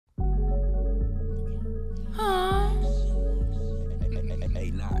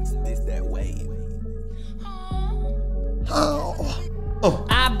that wave. Oh.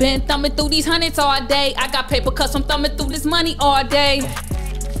 I've been thumbing through these hundreds all day. I got paper cause I'm thumbing through this money all day.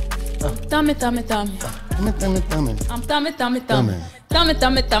 Thumbing. I'm thumbing.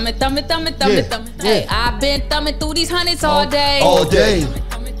 Hey, I've been thumbing through these hundreds all day. All day.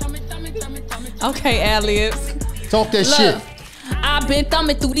 Okay, ad-libs. Talk that shit. I've been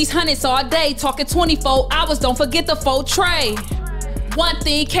thumbing through these hundreds all day, talking 24 hours, don't forget the 4 tray. One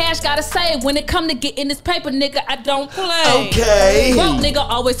thing Cash gotta say, when it come to getting this paper, nigga, I don't play. Okay. Broke nigga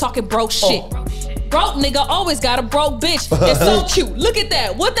always talking broke shit. Broke nigga always got a broke bitch. It's so cute. Look at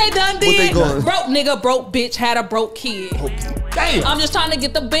that. What they done did? Broke nigga, broke bitch, had a broke kid. Damn. I'm just trying to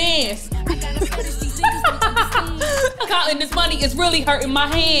get the bands. Counting this money is really hurting my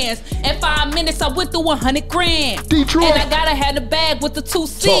hands. In 5 minutes, I went through 100 grand. Detroit. And I gotta have the bag with the 2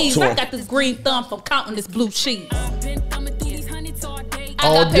 C's. I got this green thumb from counting this blue cheese.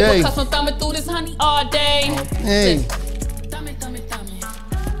 I got paper cause I'm thumbing through this honey all day. Hey. Thumbing.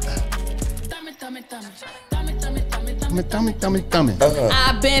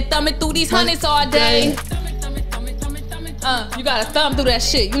 I've been thumbing through these hundreds all day. You gotta thumb through that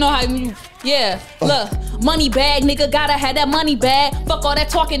shit. You know how you, look, money bag, nigga, gotta have that money bag. Fuck all that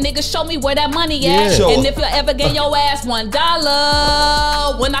talking, nigga, show me where that money at. Yeah. And if you ever get your ass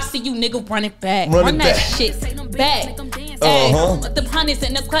 $1, when I see you, nigga, run it back. Run that shit back. Hey, with the hundreds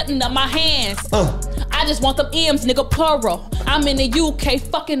and the cutting up my hands. I just want them M's, nigga, plural. I'm in the UK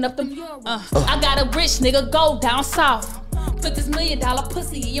fucking up them. I got a rich nigga go down south. Put this $1 million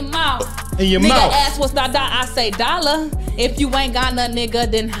pussy in your mouth. In your nigga mouth. ask what's that dollar, I say dollar. If you ain't got none, nigga,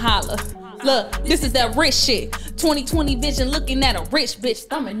 then holla. Look, this is that rich shit. 2020 vision looking at a rich bitch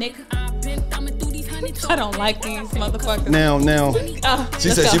thumbing, nigga. I don't like these motherfuckers. Now. She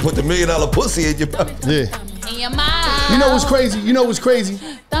said she put the $1 million pussy in your mouth. Yeah. In your mouth. You know what's crazy?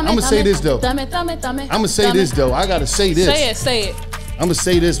 I'm gonna say this though. I'm gonna say this though. I gotta say this. Say it. I'm gonna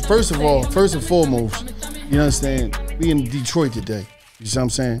say this. First of all, first and foremost, you understand? We in Detroit today. You see what I'm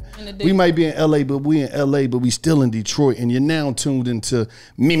saying? We might be in LA, but we in LA, but we still in Detroit. And you're now tuned into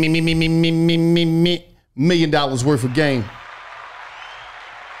 $1 million worth of game.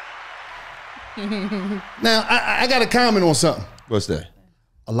 Now, I got a comment on something. What's that?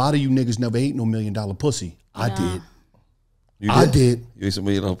 A lot of you niggas never ate no $1 million pussy. I did. I did. You ate some $1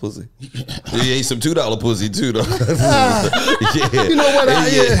 million pussy? You ate some $2 pussy too, though. Yeah. You know what?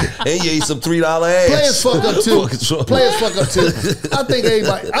 And you ate some $3 ass. Players fuck up too. Players fuck up too. I think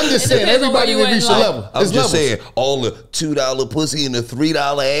everybody. I'm just saying everybody didn't reach a level. I'm just saying all the $2 pussy and the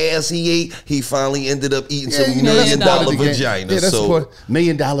 $3 ass he ate. He finally ended up eating some $1 million vagina. Yeah, that's so $1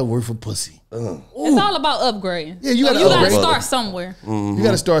 million worth of pussy. It's all about upgrading. Yeah, you gotta start somewhere. You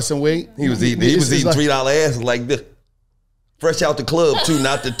gotta start somewhere. He was eating $3 ass like this. Fresh out the club too,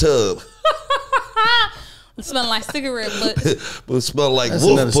 not the tub. It smell like cigarette butts. But it smell like That's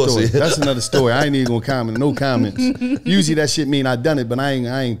wolf pussy. That's another story. I ain't even gonna comment. No comments. Usually that shit mean I done it, but I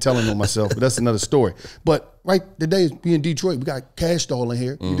ain't telling on myself. But that's another story. But right today, we in Detroit. We got Kash Doll in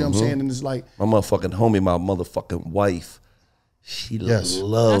here. You know what I'm saying? And it's like my motherfucking homie, my motherfucking wife. She loves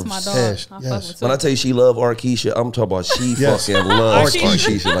That's my Kash. dog. Yes. When I tell you she love Arkesha, I'm talking about she fucking loves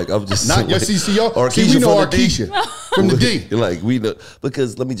Arkesha. Like I'm just not your like, CCO. Arkesha See, we know from the D. Arkesha from the D. Like we know,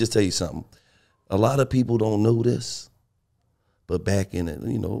 because let me just tell you something. A lot of people don't know this, but back in it,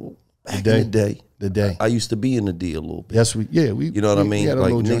 in the day, I used to be in the D a little bit. Yes, you know what I mean?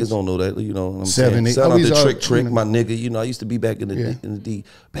 Like niggas don't know that. You know what I'm 7, 8. saying? Shout out to Trick, my nigga. You know, I used to be back in the D,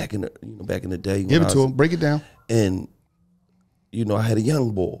 back in the day. Give it to him. Break it down. And you know, I had a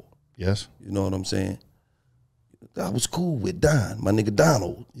young boy. Yes. You know what I'm saying? I was cool with Don, my nigga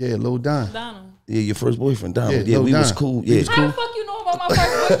Donald. Yeah, Lil Don. Yeah, your first boyfriend, Donald. Yeah, we Don. was cool. Yeah. How the fuck you know about my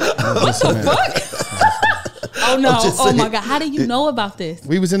first boyfriend? What the fuck? Oh no! Oh my god! How do you know about this?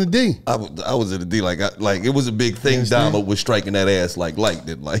 We was in the D. I was in the D. Like it was a big thing. Donald was striking that ass like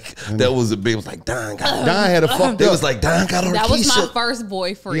lightning. Like that was a big. It was like Don had a fucked up. They was like Don got Arkesha. That was my first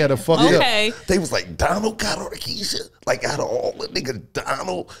boyfriend. He had a fucked up. Okay. They was like Donald got Arkesha. Like out of all the nigga,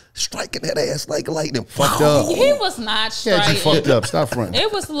 Donald striking that ass like lightning. Fucked up. He was not Yeah, you striking. fucked up. Stop fronting.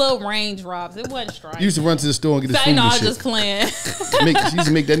 It was little range drops. It wasn't striking. You used to run to the store and get his Say food no, and I was shit. just playing. She used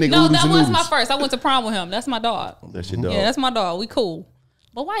to make that nigga No, oodles that and was noodles. my first. I went to prom with him. That's my dog. That's your dog. Yeah, that's my dog. We cool.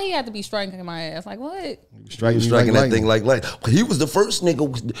 But why he had to be striking my ass? Like what? Striking that thing like light. He was the first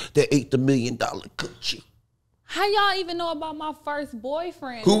nigga that ate the $1 million coochie. How y'all even know about my first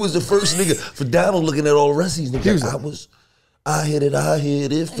boyfriend? Who was the first nigga? For Donald looking at all the rest of these niggas, I hit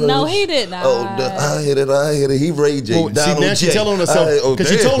it first. No, he did not. Oh, I hit it. He Ray J. Well, see, now she telling herself because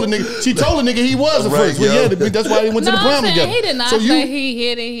she told the nigga he was the first. Well, yeah, that's why they went to the prom together. He did not say he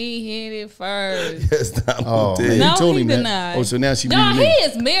hit it. He hit it first. Yes, no, he did not. Oh, so now she. No, he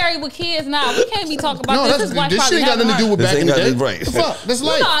is married with kids now. We can't be talking about this. This shit ain't got nothing to do with back in the day. Right. The fuck? That's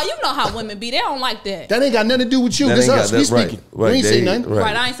life. You know how women be. They don't like that. That ain't got nothing to do with you. This us. We speaking. You ain't say nothing.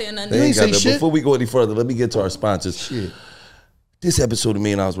 Right, I ain't saying nothing. You ain't say shit. Before we go any further, let me get to our sponsors. Shit. This episode of $1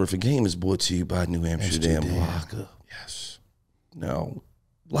 Million Worth of Game is brought to you by New Amsterdam Vodka. Yes. Now,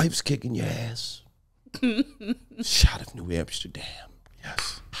 life's kicking your ass. Shot of New Amsterdam.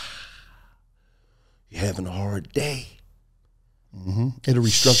 Yes. You're having a hard day. It'll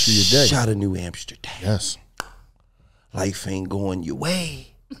restructure your day. Shot of New Amsterdam. Yes. Life ain't going your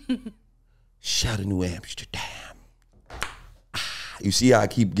way. Shot of New Amsterdam. You see how I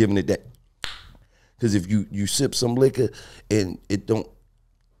keep giving it that? Because if you sip some liquor and it don't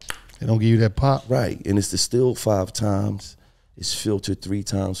give you that pop. Right. And it's distilled 5 times. It's filtered 3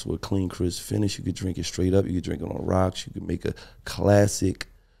 times for a clean, crisp finish. You could drink it straight up. You could drink it on rocks. You could make a classic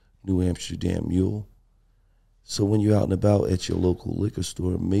New Amsterdam mule. So when you're out and about at your local liquor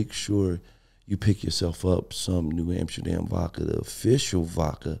store, make sure you pick yourself up some New Amsterdam vodka, the official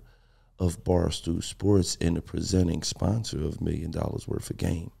vodka of Barstool Sports and the presenting sponsor of $1 Million Worth of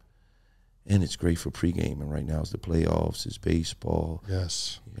Game. And it's great for pregame. And right now it's the playoffs, it's baseball.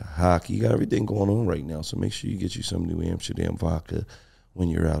 Yes. You got hockey. You got everything going on right now. So make sure you get you some New Amsterdam vodka when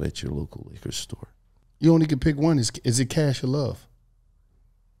you're out at your local liquor store. You only can pick one. Is it cash or love?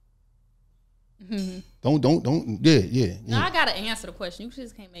 Don't. Yeah. No, I gotta answer the question. You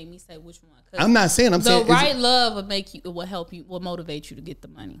just can't make me say which one. I'm not saying. I'm saying the right love will help you, will motivate you to get the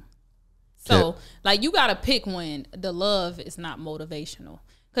money. So like you gotta pick when the love is not motivational.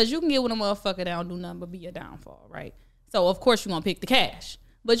 Because you can get with a motherfucker that don't do nothing but be your downfall, right? So, of course, you're going to pick the cash.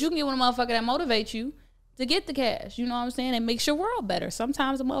 But you can get with a motherfucker that motivates you to get the cash. You know what I'm saying? And makes your world better.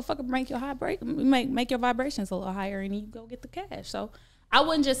 Sometimes a motherfucker make your vibrations a little higher and you go get the cash. So, I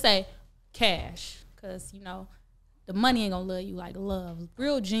wouldn't just say cash because, the money ain't going to love you like love.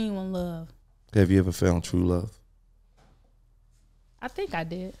 Real, genuine love. Have you ever found true love? I think I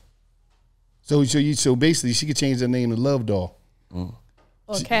did. So basically, she could change her name to Love Doll.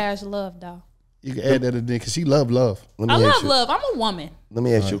 Or Cash Love Doll. You can add that in there because she love love. I love love. I'm a woman. Let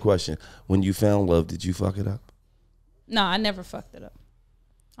me ask you a question. When you found love, did you fuck it up? No, I never fucked it up.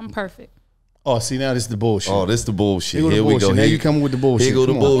 I'm perfect. Oh, see, now this is the bullshit. Oh, this is the bullshit. Here we go. Now you coming with the bullshit. Here go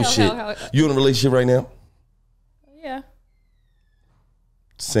the bullshit. Okay. You in a relationship right now? Yeah.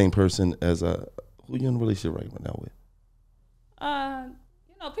 Same person as who you in a relationship right now with?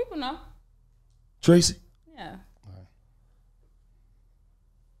 People know. Tracy? Yeah.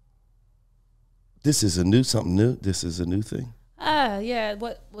 This is something new. This is a new thing. Yeah.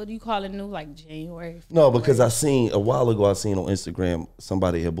 What do you call it new? Like January? February? No, because a while ago I seen on Instagram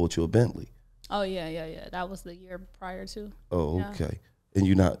somebody had bought you a Bentley. Oh yeah. That was the year prior to. Oh, okay. And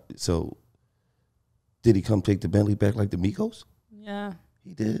you not so. Did he come take the Bentley back like the Migos? Yeah.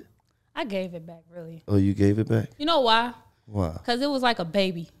 He did. I gave it back, really. Oh, you gave it back? You know why? Why? Because it was like a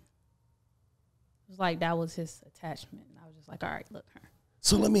baby. It was like that was his attachment. I was just like, all right, look her.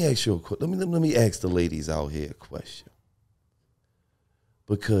 So let me ask you a question. Let me ask the ladies out here a question.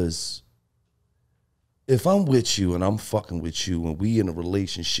 Because if I'm with you and I'm fucking with you and we in a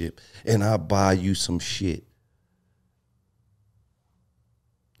relationship and I buy you some shit,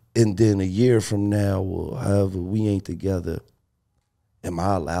 and then a year from now or however we ain't together, am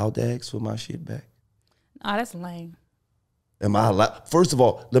I allowed to ask for my shit back? Oh, that's lame. Am I allowed? First of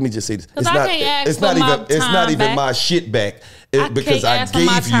all, let me just say this. It's not even my shit back because I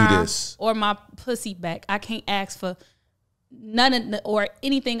gave you this. Or my pussy back. I can't ask for none or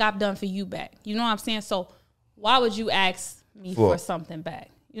anything I've done for you back. You know what I'm saying? So why would you ask me for something back?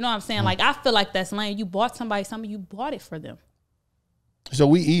 You know what I'm saying? Like, I feel like that's lame. You bought somebody something, you bought it for them. So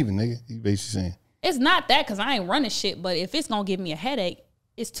we even, nigga. You basically saying. It's not that because I ain't running shit, but if it's going to give me a headache,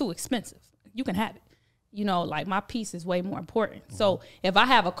 it's too expensive. You can have it. Like my piece is way more important. Mm-hmm. So if I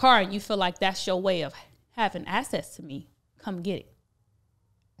have a car and you feel like that's your way of having access to me, come get it.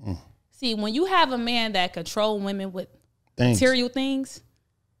 Mm. See, when you have a man that control women with material things,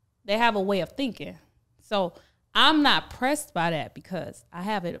 they have a way of thinking. So I'm not pressed by that because I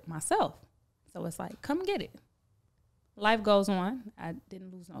have it myself. So it's like, come get it. Life goes on. I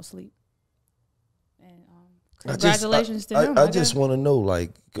didn't lose no sleep. And congratulations to him. I just want to know,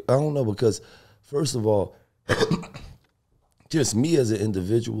 like, I don't know, because first of all, just me as an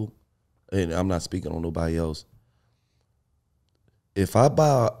individual, and I'm not speaking on nobody else, if I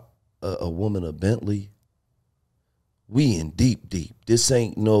buy a woman a Bentley, we in deep. This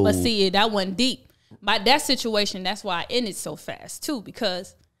ain't no. But see, that wasn't deep. That situation, that's why I ended so fast too,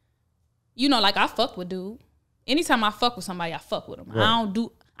 because you know, like I fuck with dude. Anytime I fuck with somebody, I fuck with them. Right.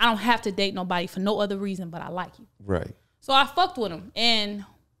 I don't have to date nobody for no other reason but I like you. Right. So I fucked with him, and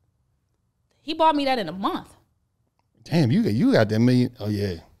he bought me that in a month. Damn, you got that million. Oh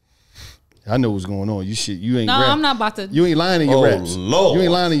yeah, I know what's going on. You ain't. No, rap. I'm not about to. You ain't lying in your raps. Lord. You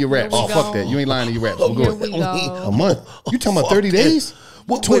ain't lying in your raps. Oh, fuck that. You ain't lying in your raps. Here we go. A month. You talking about 30 days?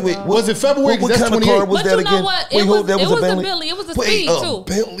 Wait. Was it February? What kind of car was but that you know again? what? Wait, it was a a Bentley. It was a Speed too.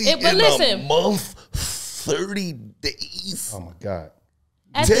 Bentley but listen, a month, 30 days. Oh my God.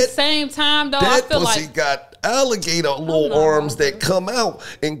 At the same time, though, I feel pussy like got alligator little arms that come out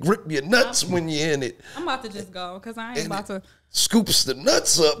and grip your nuts when you're in it. I'm about to just go because I ain't about to. Scoops the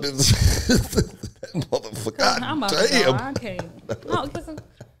nuts up and that motherfucker. I'm about to go. I can't. No,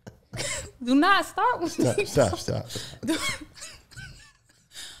 do not start with me. Stop.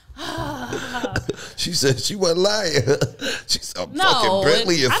 She said she wasn't lying. She said, no, fucking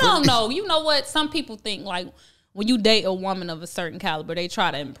Bentley. I don't know. You know what? Some people think like when you date a woman of a certain caliber, they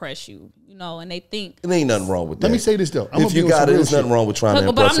try to impress you, you know, and they think there ain't nothing wrong with that. Let me say this though. If you got it, there's nothing wrong with trying to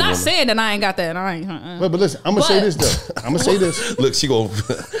impress But I'm not a woman. saying that I ain't got that. I ain't. But listen, I'm gonna say this though. I'm gonna say this. Look, she go.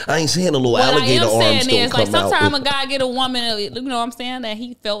 I ain't saying the little what alligator I am arms saying don't is, come like, sometimes out. a guy get a woman, you know what I'm saying, that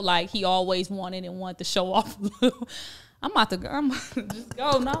he felt like he always wanted and wanted to show off a little. I'm about to just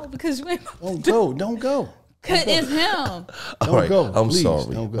go, no, because you ain't. Don't go. Cause it's him. Don't go. I'm Please,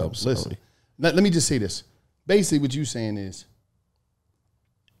 sorry. Don't go. I'm sorry. Listen. Let me just say this. Basically, what you saying is,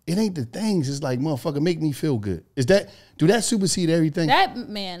 it ain't the things. It's like, motherfucker, make me feel good. Do that supersede everything? That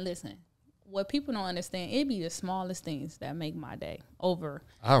man, listen. What people don't understand, it be the smallest things that make my day over.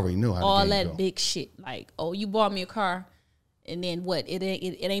 I already know how all that big shit. Like, oh, you bought me a car, and then what? It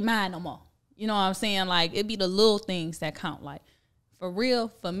ain't mine no more. You know what I'm saying? Like, it be the little things that count. Like, for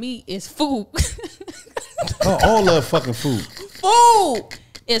real, for me, it's food. all love fucking food. Food.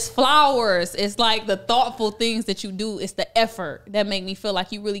 It's flowers. It's like the thoughtful things that you do. It's the effort that make me feel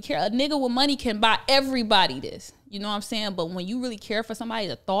like you really care. A nigga with money can buy everybody this. You know what I'm saying? But when you really care for somebody,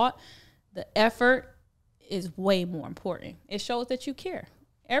 the thought, the effort is way more important. It shows that you care.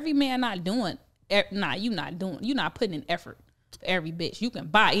 Every man not doing, you're not putting in effort for every bitch. You can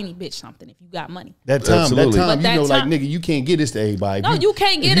buy any bitch something if you got money. That time, Absolutely. you know, like, nigga, you can't get this to everybody. No, you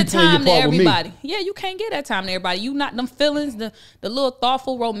can't get a time to everybody. Yeah, you can't get that time to everybody. You not them feelings, the little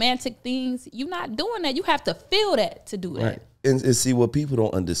thoughtful, romantic things. You not doing that. You have to feel that to do that. Right. And see, what people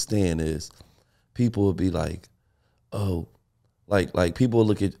don't understand is people will be like, oh, like people will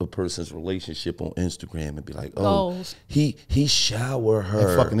look at a person's relationship on Instagram and be like, oh, he shower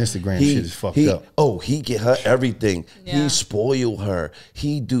her. That fucking Instagram shit is fucked up. Oh, he get her everything. Yeah. He spoil her.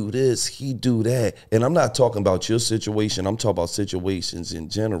 He do this. He do that. And I'm not talking about your situation. I'm talking about situations in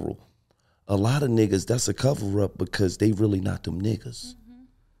general. A lot of niggas, that's a cover up because they really not them niggas.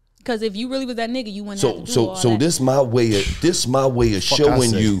 Because if you really was that nigga, you wouldn't have to do all so that. this my way of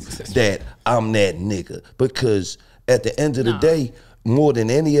showing you that I'm that nigga. Because at the end of the day, more than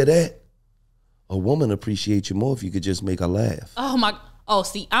any of that, a woman appreciates you more if you could just make her laugh.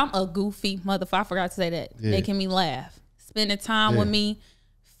 See, I'm a goofy motherfucker. I forgot to say that. Yeah. Making me laugh. Spending time with me.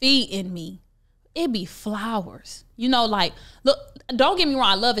 Feeding me. It be flowers. You know, like, look, don't get me wrong.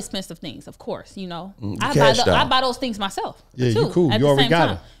 I love expensive things, of course, you know. I buy those things myself, too. You cool. You already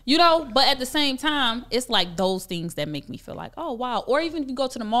got it. You know, but at the same time, it's like those things that make me feel like, oh, wow. Or even if you go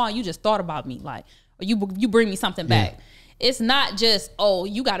to the mall and you just thought about me, like, or you bring me something back. It's not just, oh,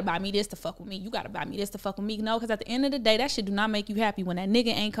 you got to buy me this to fuck with me. You got to buy me this to fuck with me. No, because at the end of the day, that shit do not make you happy when that nigga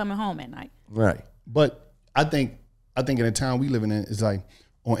ain't coming home at night. Right. But I think in the town we living in, it's like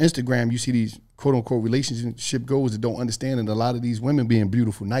on Instagram, you see these quote unquote relationship goals that don't understand, and a lot of these women being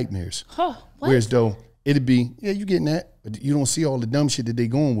beautiful nightmares. Whereas though it'd be, yeah, you getting that, but you don't see all the dumb shit that they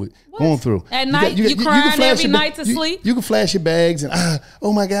going through. At night, you crying every night to sleep. You can flash your bags and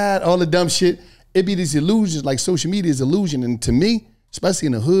oh my God, all the dumb shit. It be these illusions, like social media is illusion. And to me, especially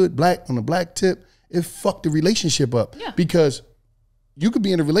in the hood, on the black tip, it fucked the relationship up. Yeah. Because you could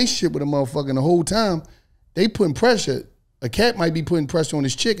be in a relationship with a motherfucker and the whole time they putting pressure. A cat might be putting pressure on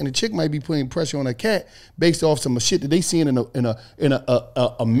his chick, and the chick might be putting pressure on a cat based off some shit that they seeing in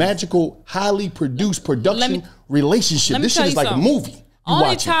a magical, highly produced production relationship. This shit is like a movie.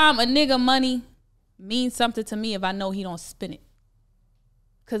 Only time a nigga money means something to me if I know he don't spend it.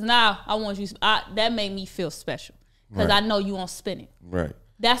 Cause now I want you. That made me feel special. Cause I know you won't spend it. Right.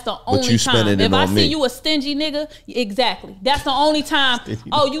 That's the only time. If I see you a stingy nigga, exactly. That's the only time.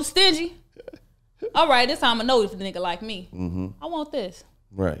 Oh, you stingy? All right, this time I know if the nigga like me. I want this.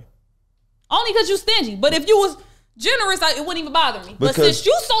 Right. Only cause you stingy. But if you was generous, it wouldn't even bother me. But since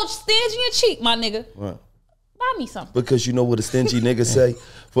you so stingy and cheap, my nigga, buy me something. Because you know what a stingy nigga say?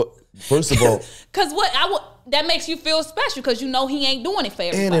 First of all, because that makes you feel special because you know he ain't doing it for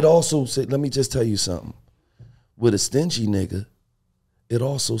everybody. And it also say, let me just tell you something. With a stingy nigga, it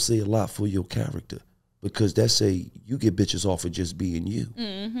also say a lot for your character because that say you get bitches off of just being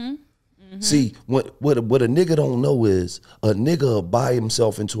you. See, what a nigga don't know is a nigga will buy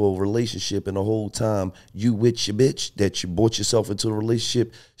himself into a relationship and the whole time you with your bitch that you bought yourself into a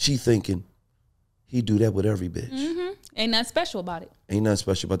relationship, she thinking he do that with every bitch. Ain't nothing special about it. Ain't nothing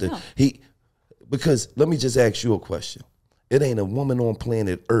special about that. No. Because let me just ask you a question. It ain't a woman on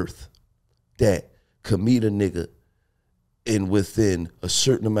planet Earth that could meet a nigga and within a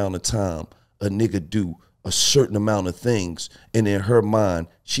certain amount of time, a nigga do a certain amount of things, and in her mind,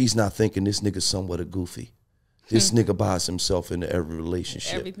 she's not thinking this nigga's somewhat a goofy. This nigga buys himself into every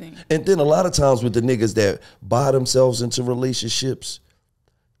relationship. Everything. And then a lot of times with the niggas that buy themselves into relationships,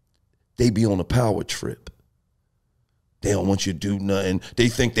 they be on a power trip. They don't want you to do nothing. They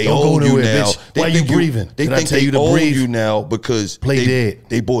think they own you now. Bitch. Why you breathing? They think they own you now because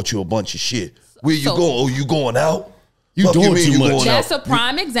they bought you a bunch of shit. Where you going? Oh, you going out? You doing too much. That's a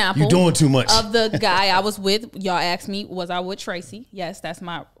prime example. You doing too much. Of the guy I was with. Y'all asked me, was I with Tracy? Yes, that's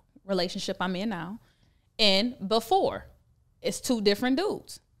my relationship I'm in now. And before, it's two different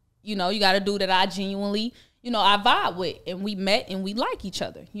dudes. You know, you got a dude that I genuinely, I vibe with, and we met and we like each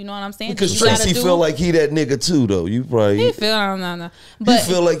other. You know what I'm saying? Because Tracy feel like he that nigga too, though. You probably he feel no. But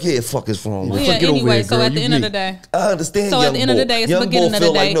you feel like fuck is wrong with yeah, anyway, so at the end of the day, I understand. So at the end of the day, it's the beginning of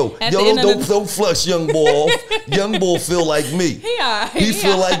the day. Don't flush young boy off. Young boy feel like me. He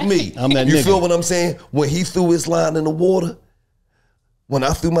feel like me. I'm that nigga. You feel what I'm saying? When he threw his line in the water, when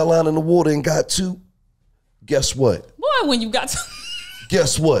I threw my line in the water and got two, guess what? Boy, when you got two.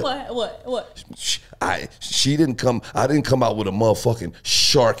 Guess what? What? She didn't come. I didn't come out with a motherfucking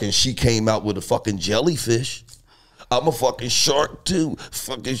shark, and she came out with a fucking jellyfish. I'm a fucking shark too.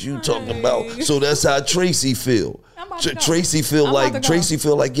 Fuck is you talking about? So that's how Tracy feel. Tracy feel like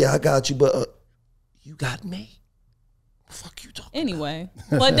yeah, I got you, but you got me. Fuck you talking. Anyway,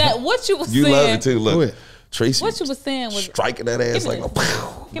 but that what you was you saying. You love it too. Look, Tracy. What you was saying was striking that ass like a.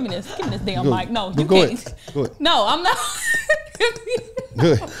 Give me this damn mic. No, you go can't. Go ahead. No, I'm not.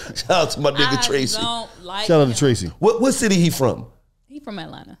 Good. Shout out to my nigga Tracy. Don't like Shout out to Tracy. What city he from? He from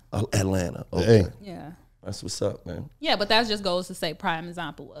Atlanta. Atlanta. Okay. Hey. Yeah. That's what's up, man. Yeah, but that just goes to say prime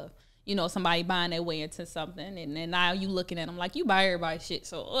example of, somebody buying their way into something, and then now you looking at them like you buy everybody's shit,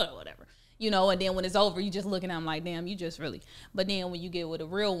 so whatever. And then when it's over, you just looking at them like, damn, you just really. But then when you get with a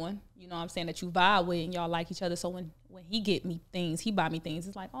real one, what I'm saying, that you vibe with and y'all like each other, so when he get me things, he buy me things,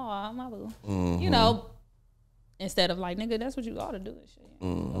 it's like, oh, my boo. Mm-hmm. Instead of like, nigga, that's what you ought to do and shit.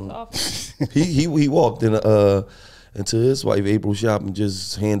 Mm-hmm. he walked into his wife April's shop and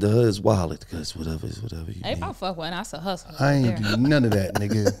just handed her his wallet because whatever you April, I fuck with, and that's a hustle. I ain't do none of that,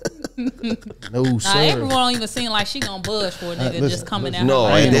 nigga. No, sir. April don't even seem like she gonna budge for a nigga just coming out. No,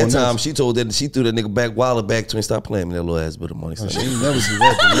 at that time she told that she threw that nigga wallet back to him. Stop playing me, that little ass bit of money. She ain't never do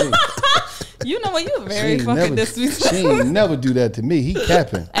that to me. You know what? You very fucking disrespectful. She ain't never do that to me. He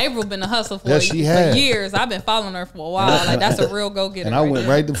capping. April been a hustle for years. I've been following her for a while. Like that's a real go getter. And I went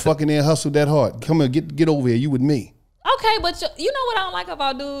right to fucking there and hustled that hard. Come on, get over here. You with me. Okay, but you know what I don't like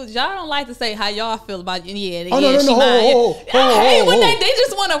about dudes? Y'all don't like to say how y'all feel about no. When they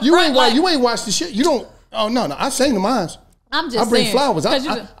just want to. You ain't watched the shit. You don't. Oh no. I sang the mine. I'm just. I bring flowers.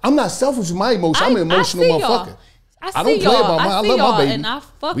 I'm not selfish with my emotion. I'm an emotional motherfucker. I don't play about I love my baby. And I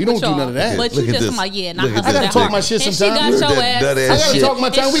fuck we don't do none of that. But you just like, I gotta talk my shit sometimes. I gotta talk my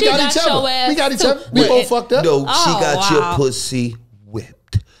time. We got each other. We got each other. We both fucked up. No, she got your pussy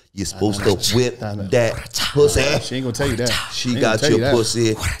whipped. You're supposed to whip that pussy. She ain't gonna tell you that. She got your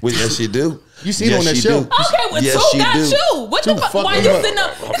pussy. Yes, she do. You see it on that show. Okay, well, two got you. What the fuck? Why you sitting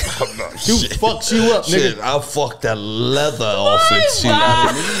up? Two fucks you up, nigga. I fucked the leather off it.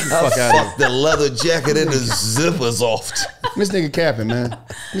 I fucked the leather jacket and the zippers off. This nigga capping, man.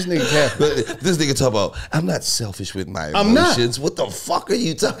 This nigga capping. This nigga talk about, I'm not selfish with my emotions. What the fuck are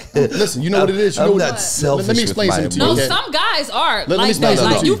you talking? Listen, you know what it is. I'm not selfish. Let me explain something to you. No, some guys are like that.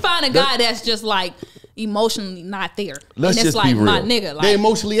 Like you find a guy that's just like emotionally not there. Let's and it's just like be real. my nigga. Like, they're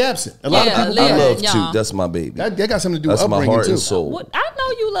emotionally absent. A lot of people. I love too. That's my baby. That got something to do with upbringing too. That's my heart and soul. I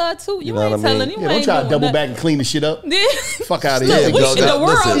know you love too. You ain't telling me. Don't try to double back and clean the shit up. Fuck out of here. The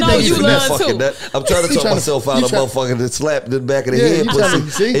world know you love too. I'm trying to talk myself out of motherfucking to slap the back of the head,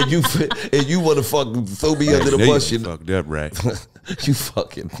 pussy. And you want to fucking throw me under the bus. You fucked up, right? You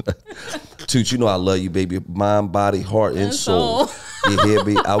fucking. Toot, you know I love you, baby. Mind, body, heart, and soul. You hear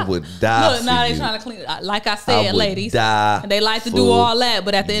me? I would die. Look, now they trying to clean. Like I said, ladies, they like to do all that,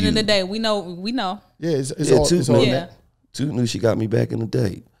 but at the end of the day, we know. Yeah, it's all that. Toot knew she got me back in the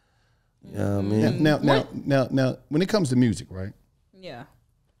day. You know what I mean? Now, when it comes to music, right? Yeah.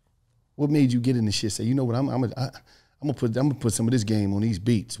 What made you get in the shit? Say, you know what? I'm gonna put some of this game on these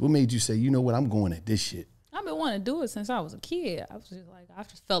beats. What made you say, you know what? I'm going at this shit. I've been wanting to do it since I was a kid. I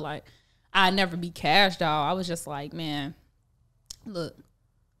just felt like I'd never be Kash Doll. I was just like, man, look,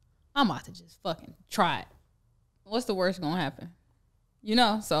 I'm about to just fucking try it. What's the worst gonna happen? You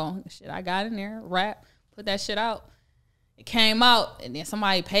know? So shit, I got in there, rap, put that shit out. It came out, and then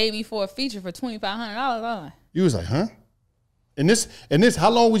somebody paid me for a feature for $2,500. You was like, huh? And this,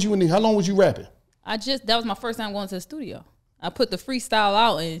 how long was you rapping? That was my first time going to the studio. I put the freestyle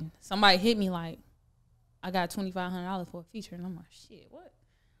out, and somebody hit me like, I got $2,500 for a feature, and I'm like, shit, what?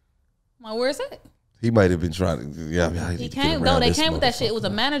 I'm like, where's that? He might have been trying to. Yeah, he came. No, they came with that shit. It was a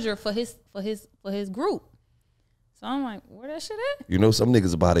manager for his group. So I'm like, where that shit at? You know, some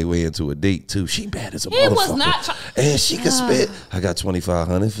niggas buy their way into a date too. She bad as a motherfucker. He was not. And she could spit. I got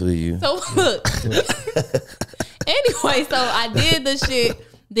 $2,500 for you. So look. Anyway, so I did the shit.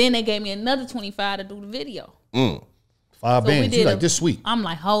 Then they gave me another $25 to do the video. 5 bands. You like this sweet? I'm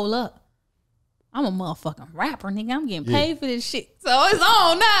like, hold up. I'm a motherfucking rapper, nigga. I'm getting paid for this shit. So it's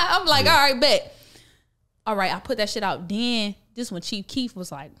on now. I'm like, all right, bet. All right, I put that shit out. Then this when Chief Keef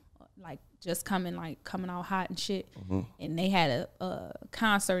was like just coming out hot and shit. And they had a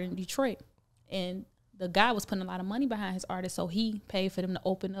concert in Detroit. And the guy was putting a lot of money behind his artist, so he paid for them to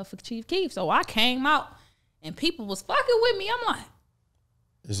open up for Chief Keef. So I came out and people was fucking with me. I'm like,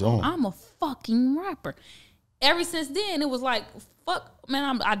 it's on. I'm a fucking rapper. Ever since then, it was like, fuck,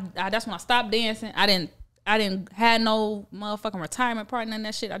 man. That's when I stopped dancing. I didn't have no motherfucking retirement party, none of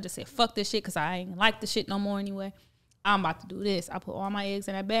that shit. I just said fuck this shit because I ain't like the shit no more anyway. I'm about to do this. I put all my eggs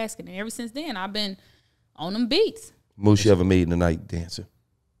in that basket, and ever since then, I've been on them beats. Most you ever made in the night dancing?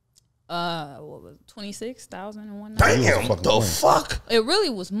 What was it, 26,000 in one night? Damn, what the fuck? It really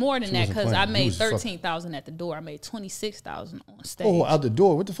was more than that because I made 13,000 at the door. I made 26,000 on stage. Oh, out the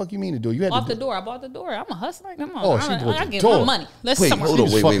door? What the fuck you mean the door? You had off the door. I bought the door. I'm a hustler. Come on. Oh, I get my money. Let's wait, hold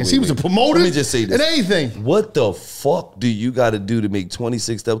on. Wait. She was a promoter. Let me just say this. And anything. What the fuck do you got to do to make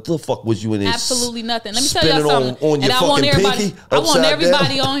 26,000? What the fuck was you in this? Absolutely nothing. Let me tell y'all something. On your fucking pinky? I want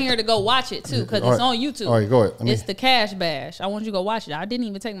everybody on here to go watch it too because it's on YouTube. All right, go ahead. It's the Kash Bash. I want you to go watch it. I didn't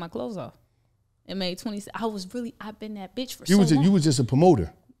even take my clothes off. It made 20. I've been that bitch for so long. You was just a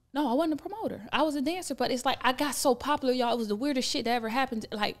promoter. No, I wasn't a promoter. I was a dancer, but it's like I got so popular, y'all. It was the weirdest shit that ever happened.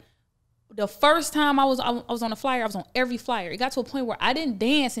 Like the first time I was on a flyer, I was on every flyer. It got to a point where I didn't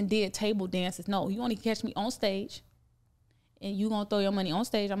dance and did table dances. No, you only catch me on stage, and you gonna throw your money on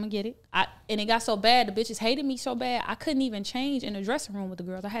stage. I'm gonna get it. And it got so bad, the bitches hated me so bad, I couldn't even change in the dressing room with the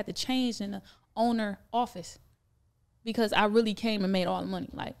girls. I had to change in the owner office because I really came and made all the money.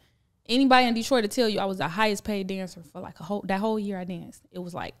 Like. Anybody in Detroit to tell you I was the highest paid dancer for like that whole year I danced. It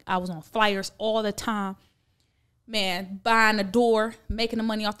was like I was on flyers all the time. Man, buying a door, making the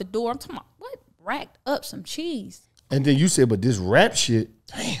money off the door. I'm talking about what? Racked up some cheese. And then you said, but this rap shit,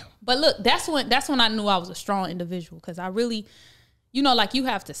 damn. But look, that's when I knew I was a strong individual because I really, like you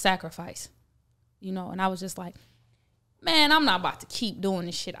have to sacrifice, and I was just like, man, I'm not about to keep doing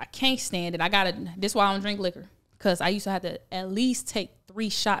this shit. I can't stand it. This is why I don't drink liquor. Because I used to have to at least take 3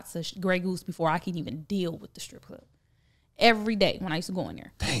 shots of Grey Goose before I could even deal with the strip club. Every day when I used to go in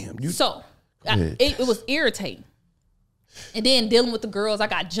there. Damn. It was irritating. And then dealing with the girls, I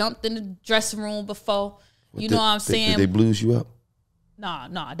got jumped in the dressing room before. You know what I'm saying? Did they blues you up?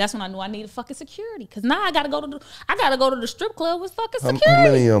 Nah. That's when I knew I needed fucking security. Because now I gotta go to the strip club with fucking security. How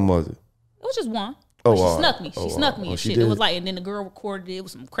many of them was it? It was just one. Oh, she snuck me. She snuck me and shit. It was like, and then the girl recorded it. It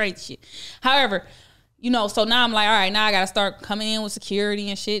was some crazy shit. However, so now I'm like, all right, now I got to start coming in with security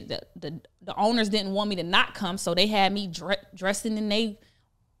and shit. The owners didn't want me to not come, so they had me dressing in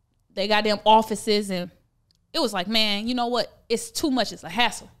they goddamn offices. And it was like, man, you know what? It's too much. It's a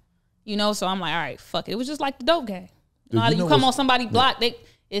hassle. So I'm like, all right, fuck it. It was just like the dope game. You come on somebody's block, it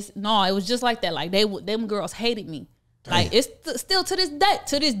was just like that. Like them girls hated me. Damn. Like it's still to this day.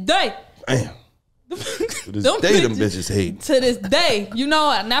 Damn. To this day, them bitches hate. To this day,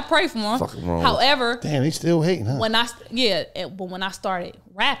 and I pray for them. Fucking wrong. However, damn, they still hating, huh? But when I started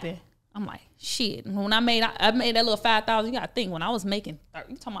rapping, I'm like, shit. When I made that little 5,000, you gotta think when I was making,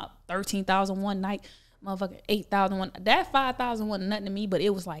 you talking about 13,000 one night, motherfucking 8,000 one. That 5,000 wasn't nothing to me, but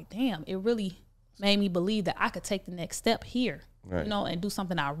it was like, damn, it really made me believe that I could take the next step here, right. And do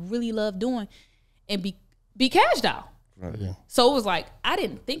something I really love doing, and be Kash Doll. Right. Yeah. So it was like I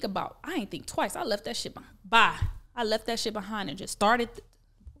didn't think twice. I left that shit by. I left that shit behind and just started.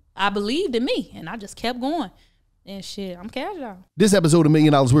 I believed in me, and I just kept going. And shit, I'm Cash Doll. This episode of $1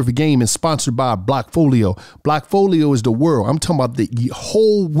 Million Worth of Game is sponsored by Blockfolio. Blockfolio is the world. I'm talking about the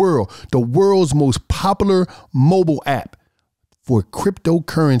whole world. The world's most popular mobile app for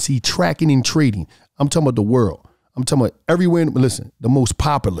cryptocurrency tracking and trading. I'm talking about the world. I'm talking about everywhere. Listen, the most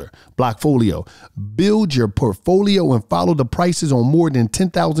popular, Blockfolio. Build your portfolio and follow the prices on more than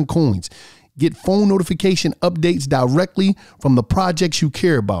 10,000 coins. Get phone notification updates directly from the projects you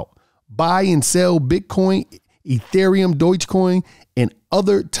care about. Buy and sell Bitcoin, Ethereum, Dogecoin, and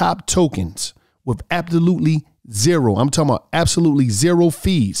other top tokens with absolutely zero. I'm talking about absolutely zero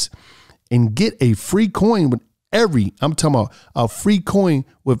fees. And get a free coin with I'm talking about a free coin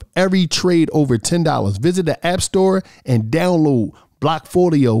with every trade over $10. Visit the App Store and download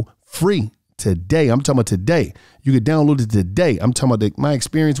Blockfolio free today. I'm talking about today. You can download it today. I'm talking about my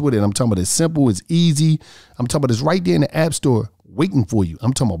experience with it. I'm talking about it's simple, it's easy. I'm talking about it's right there in the App Store waiting for you.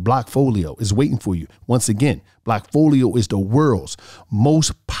 I'm talking about Blockfolio is waiting for you. Once again, Blockfolio is the world's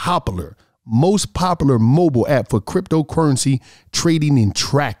most popular mobile app for cryptocurrency trading and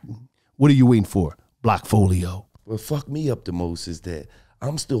tracking. What are you waiting for? Blockfolio. What fucked me up the most is that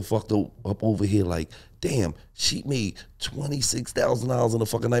I'm still fucked up over here like, damn, she made $26,000 in a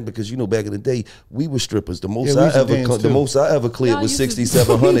fucking night because, you know, back in the day, we were strippers. The most I ever cleared was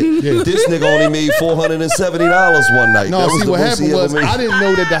 $6,700. This nigga only made $470 one night. No, see what happened was I didn't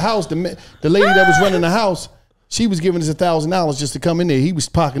know that the house, the lady that was running the house, she was giving us $1,000 just to come in there. He was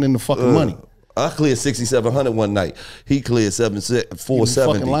pocketing the fucking money. I cleared $6,700 one night. He cleared $470.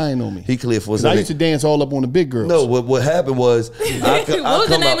 Fucking lying on me. He cleared $470. I used to dance all up on the big girls. No, what happened was, what was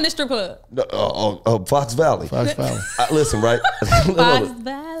the name of the strip club? Fox Valley. Fox Valley. Listen, right?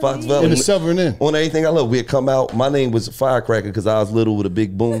 Fox Valley. In the Southern End. On anything I love, we'd come out. My name was Firecracker because I was little with a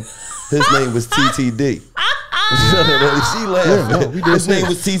big boom. His name was TTD. She laughed. His name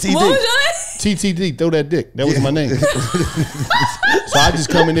was TTD. What was your name? TTD, throw that dick. That was my name. So I just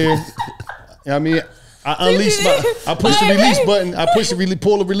come in there. I mean, I pushed the release button. I pushed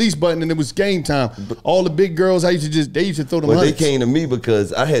pull the release button, and it was game time. All the big girls, they used to throw them. Well, they came to me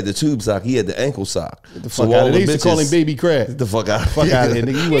because I had the tube sock. He had the ankle sock. Get the fuck out of there. They used to call him Baby Crab. Get the fuck out of here. Fuck out of here,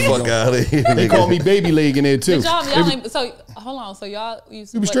 nigga. Fuck out of here. They called me Baby Leg in there too. So hold on. So y'all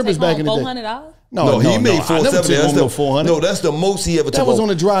used to strippers back in the day. $400? No, he made $470. No, that's the most he ever took. That was on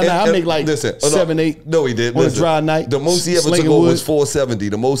a dry night. I make like 7, 8. No, he did. On a dry night. The most he ever took on was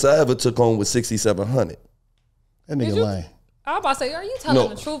 $470. The most I ever took on was $6,700. That nigga lying. I was about to say, are you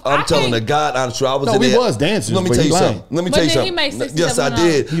telling the truth? I'm telling the God honest truth. I was in there. We was dancing. Let me tell you something. Let me tell you something. Yes, I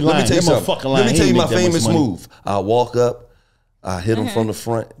did. Let me tell you something. Let me tell you my famous move. I walk up. I hit him from the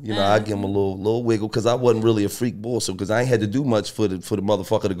front. You know, I give him a little wiggle because I wasn't really a freak boy, so because I ain't had to do much for the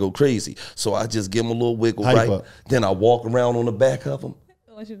motherfucker to go crazy. So I just give him a little wiggle, right? Then I walk around on the back of him.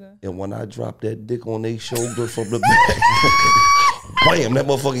 What you do? And when I drop that dick on their shoulder from the back, bam, that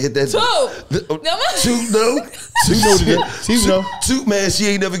motherfucker hit that. Two, man, she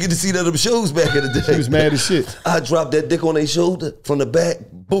ain't never get to see none of them shows back in the day. She was mad as shit. I dropped that dick on their shoulder from the back.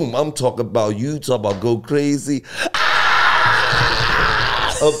 Boom, I'm talking about you, talking about go crazy.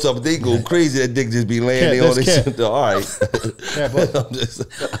 Up top, they go crazy. That dick just be laying there on this shit. All right.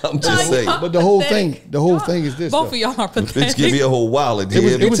 I'm just saying. But the whole thing is this. Both of y'all are pathetic. Bitch give me a whole wallet.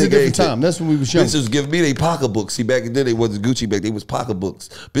 It was a different time. That's when we was young. Bitch was giving me they pocketbooks. See, back in the day, they wasn't Gucci back. They was pocketbooks.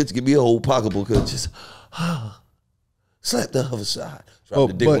 Bitch give me a whole pocketbook and just slap the other side. Drop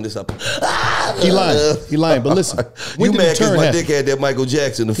the dick on this up. He lying. But listen, you mad because my dick had that Michael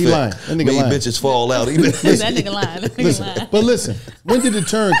Jackson effect. He lying. That nigga lying. Bitches fall out. That nigga lying. But listen, when did the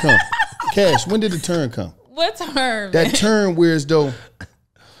turn come? Cash, when did the turn come? What turn? That turn where as though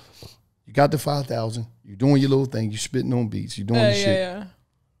you got the 5,000, you're doing your little thing, you spitting on beats, you doing your shit,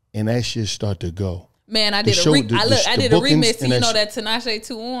 and that shit start to go. Man, I did a remix. You know that Tinashe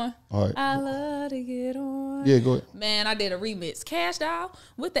 2 on? All right. I love to get on. Yeah, go ahead. Man, I did a remix. Cash Doll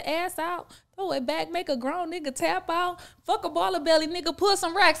with the ass out. Throw it back, make a grown nigga tap out. Fuck a baller belly, nigga, pull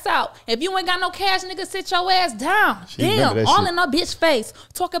some racks out. If you ain't got no cash, nigga, sit your ass down. Damn, all in a bitch face.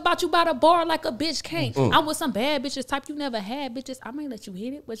 Talk about you by the bar like a bitch can't. I'm with some bad bitches, type you never had bitches. I may let you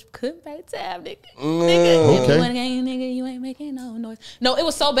hit it, but you couldn't pay tab, nigga. If you ain't game, nigga, you ain't making no noise. No, it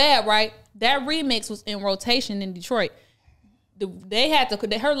was so bad, right? That remix was in rotation in Detroit. They had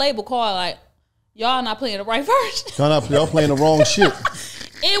to, her label called like, y'all not playing the right version. Y'all playing the wrong shit.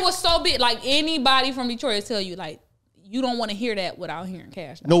 It was so big. Like anybody from Detroit will tell you, like, you don't want to hear that without hearing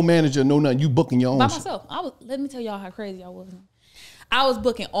Cash. No manager, no nothing. You booking your own by myself. Let me tell y'all how crazy I was. I was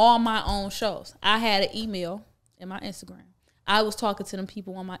booking all my own shows. I had an email in my Instagram. I was talking to them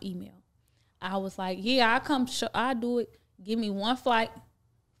people on my email. I was like, yeah, I do it. Give me one flight,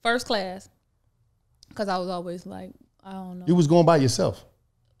 first class. Because I was always like, I don't know. You was going by yourself?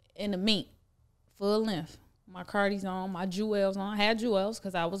 In the mink, full length. My Cardi's on, my jewels on. I had jewels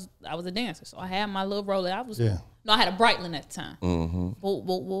because I was a dancer. So I had my little roller. I had a Breitling at the time. Boop,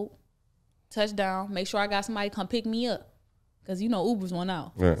 boop, boop. Touchdown. Make sure I got somebody to come pick me up. Because, you know, Ubers went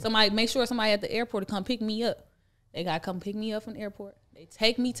out. Right. Make sure somebody at the airport to come pick me up. They got to come pick me up from the airport. They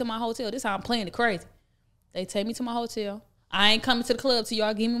take me to my hotel. This is how I'm playing it crazy. They take me to my hotel. I ain't coming to the club till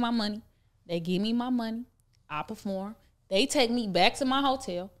y'all give me my money. They give me my money. I perform. They take me back to my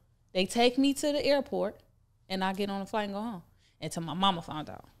hotel. They take me to the airport. And I get on the flight and go home. Until my mama found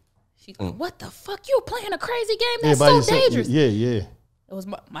out. She's like, what the fuck? You playing a crazy game? That's so dangerous. Yeah. It was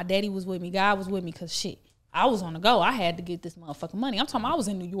my daddy was with me. God was with me because shit, I was on the go. I had to get this motherfucking money. I'm talking about I was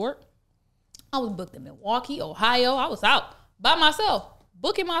in New York. I was booked in Milwaukee, Ohio. I was out by myself,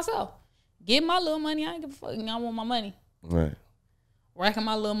 booking myself. Get my little money. I ain't give a fuck. I want my money. Right. Racking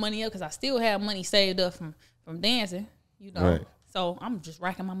my little money up because I still have money saved up from dancing, you know. Right. So I'm just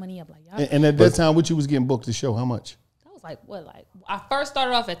racking my money up like y'all. And at that time, what you was getting booked to show? How much? I was like, what? Like I first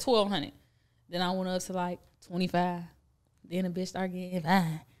started off at $1,200. Then I went up to like $25. Then the bitch started getting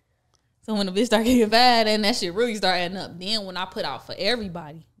 $5. So when the bitch started getting $5, then that shit really started adding up. Then when I put out for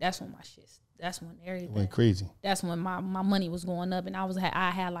everybody, that's when my shit. That's when everything went crazy. That's when my money was going up, and I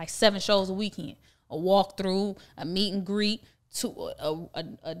had like 7 shows a weekend, a walkthrough, a meet and greet,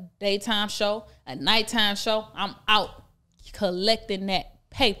 a daytime show, a nighttime show. I'm out collecting that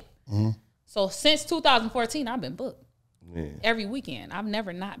paper. So since 2014, I've been booked. Yeah. Every weekend. I've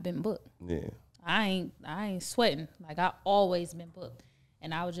never not been booked. Yeah. I ain't sweating. Like I always been booked,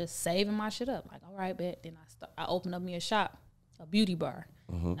 and I was just saving my shit up. Like all right, bet. Then I opened up me a shop, a beauty bar.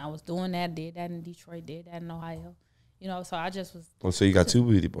 And I was doing that, did that in Detroit, did that in Ohio. You know, so I just was. Oh, so you got 2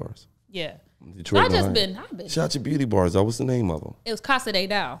 beauty bars? Yeah. Detroit. I've been. Shout out your beauty bars. What's the name of them? It was Casa de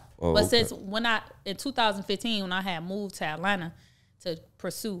Dow. Oh, but since in 2015, when I had moved to Atlanta to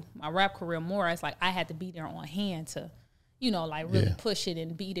pursue my rap career more, it's like I had to be there on hand to, you know, like really push it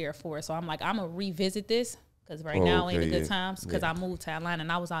and be there for it. So I'm like, I'm going to revisit this because now ain't the good times because I moved to Atlanta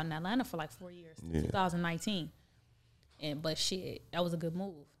and I was out in Atlanta for like 4 years, 2019. But shit, that was a good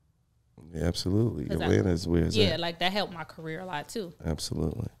move. Yeah, absolutely. Atlanta is where it's at. Like that helped my career a lot too.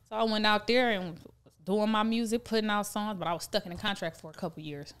 Absolutely. So I went out there and was doing my music, putting out songs, but I was stuck in a contract for a couple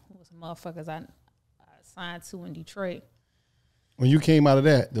years. It was some motherfuckers I signed to in Detroit. When you came out of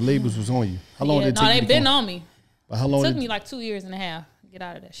that, the labels was on you. How long did it take you? They've been on me. But how long? It took me like 2.5 years to get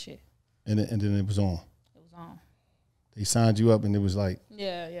out of that shit. And then it was on. It was on. They signed you up and it was like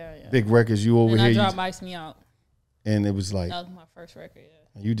yeah. Big records. You over and here. I dropped Ice Me Out. And it was like that was my first record.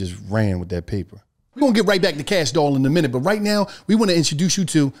 Yeah. You just ran with that paper. We're going to get right back to Kash Doll in a minute, but right now, we want to introduce you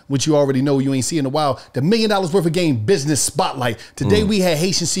to what you already know you ain't seen in a while, the $1 million worth of game business spotlight. Today, we had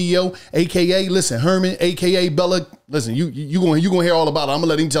Haitian CEO, a.k.a. Herman, a.k.a. Bella. Listen, you gonna hear all about it. I'm going to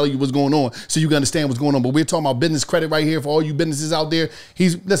let him tell you what's going on so you can understand what's going on, but we're talking about business credit right here for all you businesses out there.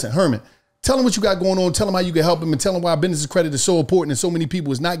 Listen, Herman, tell him what you got going on. Tell him how you can help him, and tell him why business credit is so important. And so many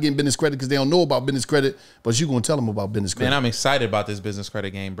people is not getting business credit because they don't know about business credit. But you gonna tell them about business credit. Man, I'm excited about this business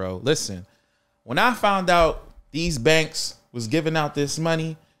credit game, bro. Listen, when I found out these banks was giving out this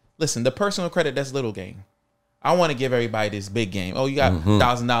money, listen, the personal credit, that's little game. I want to give everybody this big game. Oh, you got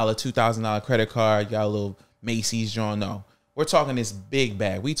 $1,000, $2,000 credit card. You got a little Macy's joint. No, we're talking this big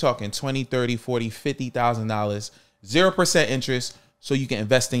bag. We talking $20,000, $30,000, $40,000, $50,000, 0% interest. So you can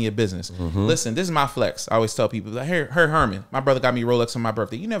invest in your business. Listen, this is my flex. I always tell people, like, hey, Herman, my brother got me Rolex on my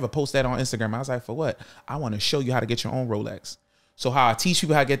birthday. You never post that on Instagram. I was like, for what? I want to show you how to get your own Rolex. So how I teach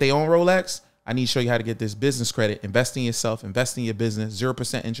people how to get their own Rolex, I need to show you how to get this business credit. Invest in yourself, invest in your business,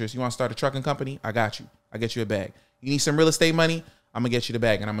 0% interest. You want to start a trucking company? I got you. I get you a bag. You need some real estate money? I'm going to get you the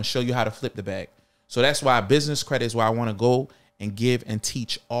bag, and I'm going to show you how to flip the bag. So that's why business credit is where I want to go and give and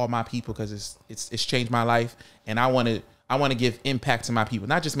teach all my people, because it's changed my life, and I want to give impact to my people,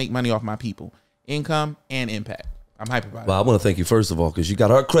 not just make money off my people. Income and impact. I'm hype about it. Well, I want to thank you first of all because you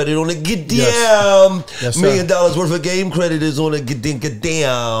got our credit on the get down. Yes, $1 million worth of game credit is on the get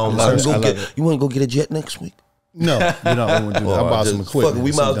down. You want to go get a jet next week? No, I won't do that. I bought some equipment.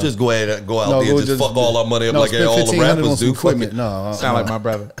 We might just go ahead and go out there and just fuck all our money up like all the rappers do. Equipment. No, sound like my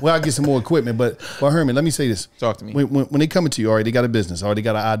brother. Well, I'll get some more equipment, but Herman, let me say this. Talk to me. When they coming to you, already they got a business, already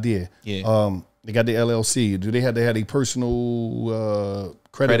got an idea. Yeah. They got the LLC. Do they have to have a personal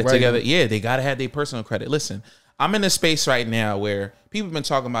credit right together? Yeah, they got to have their personal credit. Listen, I'm in a space right now where people have been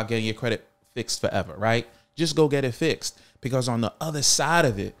talking about getting your credit fixed forever, right? Just go get it fixed, because on the other side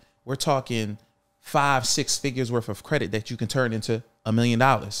of it, we're talking 5-6 figures worth of credit that you can turn into $1 million.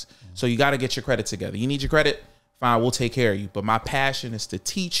 So you got to get your credit together. You need your credit? Fine, we'll take care of you. But my passion is to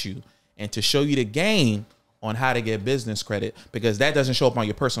teach you and to show you the game on how to get business credit, because that doesn't show up on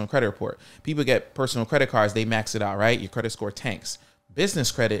your personal credit report. People get personal credit cards, they max it out, right? Your credit score tanks.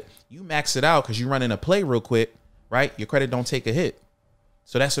 Business credit, you max it out because you run in a play real quick, right? Your credit don't take a hit.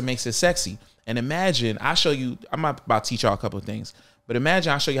 So that's what makes it sexy. And imagine, I show you, I'm about to teach y'all a couple of things, but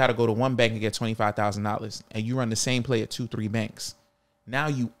imagine I show you how to go to one bank and get $25,000 and you run the same play at 2-3 banks. Now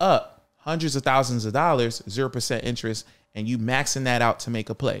you up hundreds of thousands of dollars, 0% interest, and you maxing that out to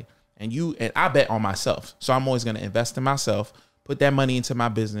make a play. And I bet on myself. So I'm always going to invest in myself, put that money into my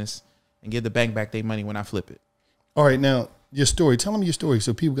business, and give the bank back their money when I flip it. All right, now your story. Tell them your story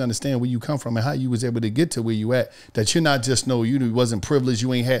so people can understand where you come from and how you was able to get to where you at. That you're not just you wasn't privileged,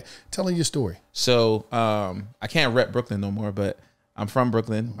 you ain't had. Tell them your story. So I can't rep Brooklyn no more, but I'm from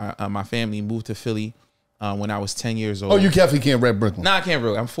Brooklyn. My family moved to Philly when I was 10 years old. Oh, you definitely can't rep Brooklyn. No, I can't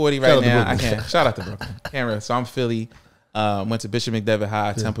rep. I'm 40 right now. I can't. Shout out to Brooklyn. Can't rep. So I'm Philly. Went to Bishop McDevitt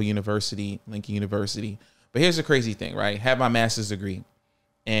High, Temple University, Lincoln University. But here's the crazy thing, right? Had my master's degree.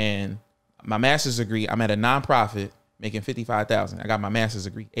 And my master's degree, I'm at a nonprofit making $55,000. I got my master's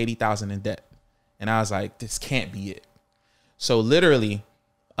degree, $80,000 in debt. And I was like, this can't be it. So literally,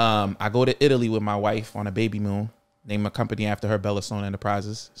 I go to Italy with my wife on a baby moon. Name a company after her, Bella Stone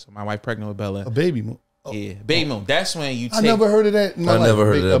Enterprises. So my wife pregnant with Bella. A baby moon. Oh. Yeah, baby moon. That's when you take. I never heard of that. I never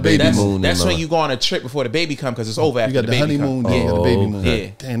heard of that baby moon. That's when you go on a trip before the baby come because it's over after the baby come. You got the honeymoon, yeah, the baby moon.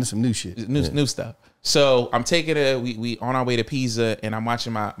 Yeah, damn, that's some new shit. New stuff. So I'm taking we on our way to Pisa, and I'm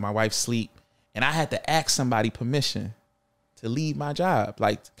watching my wife sleep, and I had to ask somebody permission to leave my job.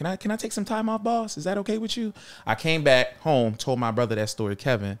 Like, can I take some time off, boss? Is that okay with you? I came back home, told my brother that story,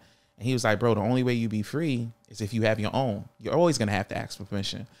 Kevin, and he was like, bro, the only way you be free is if you have your own. You're always gonna have to ask for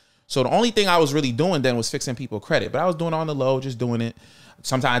permission. So the only thing I was really doing then was fixing people credit, but I was doing it on the low, just doing it.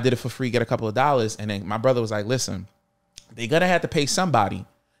 Sometimes I did it for free, get a couple of dollars. And then my brother was like, listen, they're going to have to pay somebody.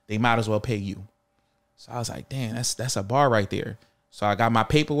 They might as well pay you. So I was like, damn, that's a bar right there. So I got my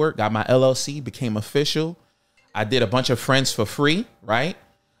paperwork, got my LLC, became official. I did a bunch of friends for free, right?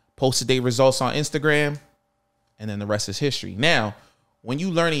 Posted their results on Instagram, and then the rest is history. Now, when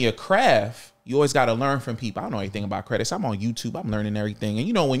you learning your craft, you always got to learn from people. I don't know anything about credit. So I'm on YouTube. I'm learning everything. And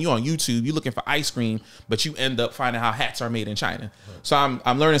you know, when you're on YouTube, you're looking for ice cream, but you end up finding how hats are made in China. Right. So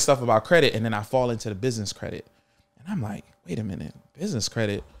I'm learning stuff about credit, and then I fall into the business credit. And I'm like, wait a minute, business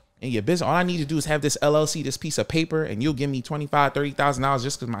credit? In your business, all I need to do is have this LLC, this piece of paper, and you'll give me $25,000, $30,000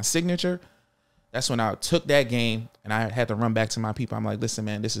 just because my signature. That's when I took that game, and I had to run back to my people. I'm like, listen,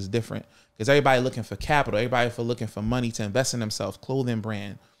 man, this is different. Because everybody looking for capital, everybody looking for money to invest in themselves, clothing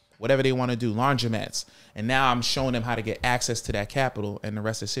brand, whatever they want to do, laundromats. And now I'm showing them how to get access to that capital, and the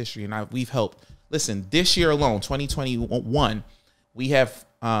rest is history. And we've helped. Listen, this year alone, 2021, we have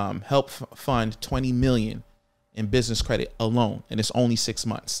helped fund $20 million in business credit alone, and it's only 6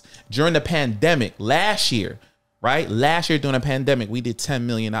 months. During the pandemic, last year, right? Last year during the pandemic, we did $10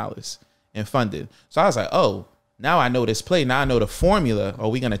 million and funded. So I was like, oh, now I know this play. Now I know the formula. Are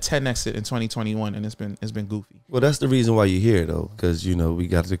we going to 10x it in 2021? And it's been goofy. Well, that's the reason why you're here, though, because, you know, we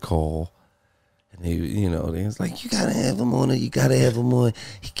got the call. And they, you know, it's like, you got to have him on it. You got to have him on.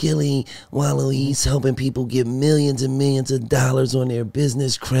 Gilly Wallow, he's helping people get millions and millions of dollars on their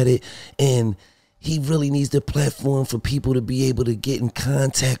business credit. And he really needs the platform for people to be able to get in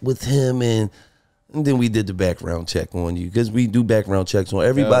contact with him. And then we did the background check on you, because we do background checks on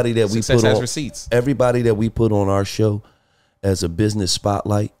everybody that we put on receipts. Everybody that we put on our show as a business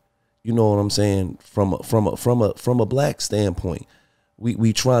spotlight. You know what I'm saying? From a black standpoint,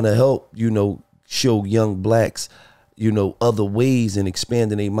 we trying to help, you know, show young blacks, you know, other ways and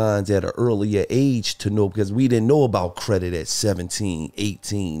expanding their minds at an earlier age to know, because we didn't know about credit at 17,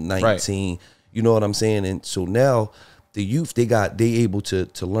 18, 19. Right. You know what I'm saying? And so now the youth, they able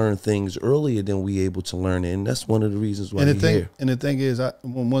to learn things earlier than we able to learn it. And that's one of the reasons why we're here. And the thing is,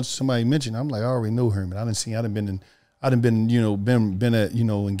 once somebody mentioned, I'm like, I already know Herman. I done been, you know, been at, you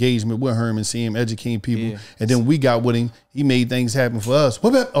know, engagement with Herman, see him educating people. Yeah. And then we got with him. He made things happen for us.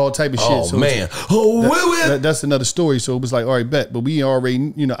 All type of shit. Oh, so man. That's another story. So it was like, all right, bet. But we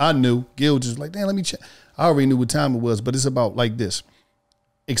already, you know, I knew. Gil just like, damn, let me check. I already knew what time it was. But it's about like this.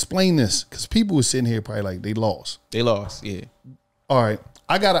 Explain this, because people were sitting here probably like they lost. They lost, yeah. All right,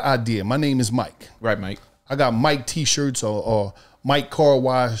 I got an idea. My name is Mike. Right, Mike. I got Mike T-shirts or Mike Car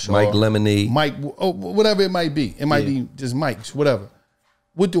Wash. Mike Lemonade. Mike, whatever it might be. It might be just Mike's, whatever.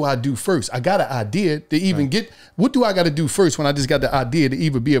 What do I do first? I got an idea to even get. What do I got to do first when I just got the idea to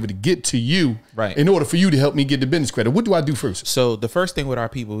even be able to get to you, right, in order for you to help me get the business credit? What do I do first? So the first thing with our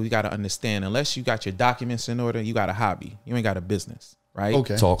people, we got to understand, unless you got your documents in order, you got a hobby. You ain't got a business. right?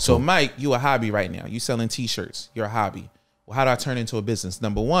 Okay. So Mike, you a hobby right now. You selling t-shirts. You're a hobby. Well, how do I turn it into a business?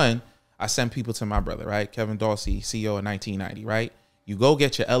 Number one, I send people to my brother, right? Kevin Dollaz, CEO of 1990, right? You go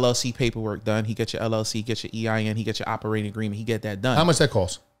get your LLC paperwork done. He get your LLC, get your EIN, he get your operating agreement. He get that done. How much that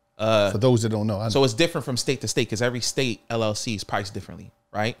costs? For those that don't know. So it's different from state to state because every state LLC is priced differently,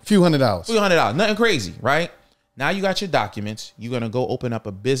 right? Few $100s. Few $100, nothing crazy, right? Now you got your documents. You're gonna go open up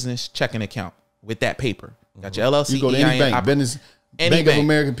a business checking account with that paper. Got your LLC, You go to EIN, any bank, business, Bank of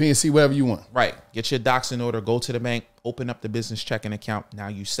America, PNC, whatever you want. Right. Get your docs in order. Go to the bank. Open up the business checking account. Now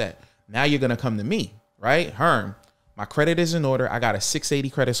you set. Now you're gonna come to me, right? Herm, my credit is in order. I got a 680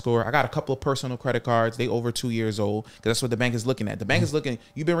 credit score. I got a couple of personal credit cards. They over 2 years old because that's what the bank is looking at. The bank is looking.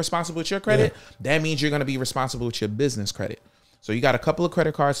 You've been responsible with your credit. Yeah. That means you're gonna be responsible with your business credit. So you got a couple of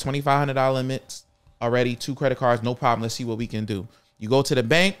credit cards, $2,500 limits already. 2 credit cards, no problem. Let's see what we can do. You go to the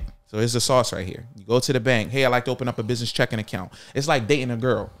bank. So here's the sauce right here. You go to the bank. Hey, I'd like to open up a business checking account. It's like dating a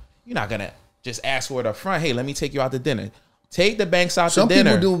girl. You're not gonna just ask for it up front. Hey, let me take you out to dinner. Take the banks out to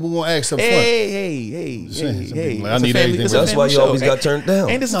dinner. Some people do want to ask up front. Hey. I need everything. That's why you always got turned down.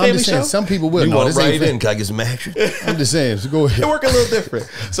 Ain't this a family show? Some people will. You want to write in? Can I get some action? I'm just saying. So go ahead. It work a little different.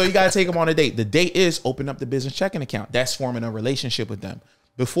 So you got to take them on a date. The date is open up the business checking account. That's forming a relationship with them.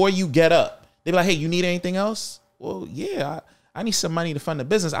 Before you get up, they be like, hey, you need anything else? Well, yeah, I need some money to fund the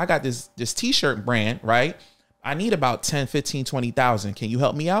business. I got this t-shirt brand, right? I need about 10, 15, 20,000. Can you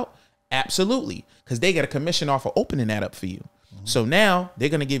help me out? Absolutely. Because they get a commission off of opening that up for you. So now they're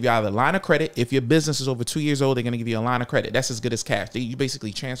going to give you either a line of credit. If your business is over 2 years old, they're going to give you a line of credit. That's as good as cash. You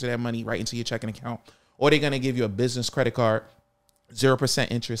basically transfer that money right into your checking account, or they're going to give you a business credit card,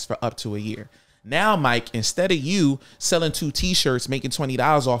 0% interest for up to a year. Now, Mike, instead of you selling 2 t-shirts, making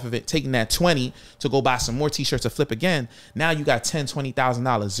 $20 off of it, taking that 20 to go buy some more t-shirts to flip again, now you got $10,000, $20,000,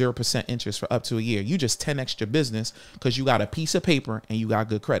 0% interest for up to a year. You just 10x your business because you got a piece of paper and you got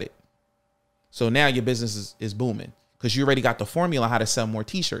good credit. So now your business is booming because you already got the formula how to sell more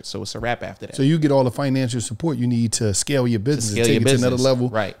t-shirts. So it's a wrap after that. So you get all the financial support you need to scale your business and take it to another level.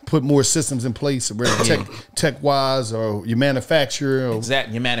 Right. Put more systems in place, whether tech-wise or your manufacturer.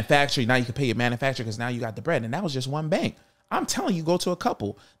 Exactly. Your manufacturer. Now you can pay your manufacturer because now you got the bread. And that was just one bank. I'm telling you, go to a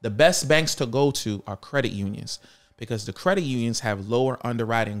couple. The best banks to go to are credit unions because the credit unions have lower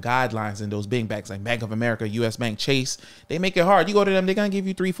underwriting guidelines than those big banks like Bank of America, U.S. Bank, Chase. They make it hard. You go to them, they're going to give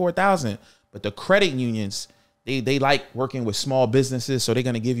you $3,000, $4,000. But the credit unions, they like working with small businesses, so they're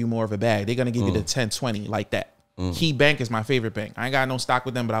going to give you more of a bag. They're going to give you the 10, 20 like that. Key Bank is my favorite bank. I ain't got no stock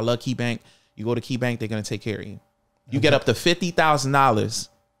with them, but I love Key Bank. You go to Key Bank, they're going to take care of you. You get up to $50,000.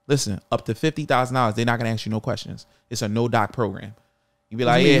 Listen, up to $50,000. They're not going to ask you no questions. It's a no-doc program. You be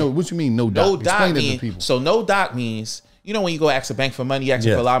like, what you mean no doc? No doc Explain it to people. So no doc means, you know, when you go ask a bank for money, you ask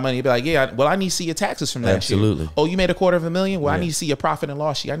for a lot of money, you be like, I need to see your taxes from last year. Oh, you made $250,000? Well, I need to see your profit and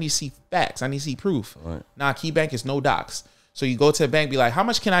loss sheet. I need to see facts. I need to see proof. Right. Nah, Key Bank is no docs. So you go to the bank, be like, how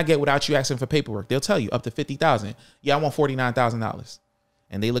much can I get without you asking for paperwork? They'll tell you up to $50,000. Yeah, I want $49,000.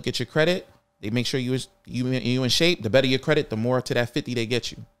 And they look at your credit. They make sure you in shape. The better your credit, the more to that 50 they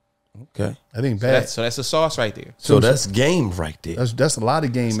get you. Okay, that ain't bad. So that's the sauce right there. So that's game right there. That's a lot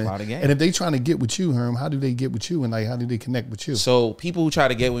of game, man. A lot of game. And if they trying to get with you, Herm, how do they get with you, and like how do they connect with you? So people who try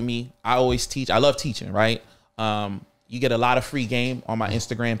to get with me, I always teach. I love teaching, right? You get a lot of free game on my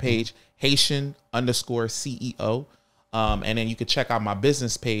Instagram page, Haitian_CEO. And then you can check out my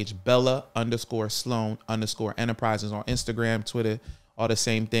business page, Bella_Sloan_Enterprises on Instagram, Twitter, all the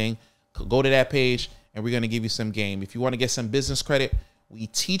same thing. Go to that page and we're going to give you some game. If you want to get some business credit, we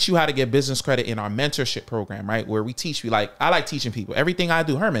teach you how to get business credit in our mentorship program, right? Where we teach you, I like teaching people. Everything I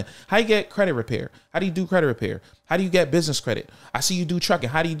do, Herman, how you get credit repair? How do you do credit repair? How do you get business credit? I see you do trucking.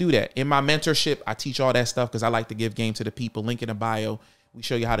 How do you do that? In my mentorship, I teach all that stuff because I like to give game to the people. Link in the bio. We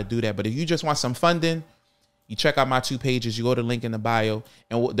show you how to do that. But if you just want some funding, you check out my 2 pages. You go to the link in the bio.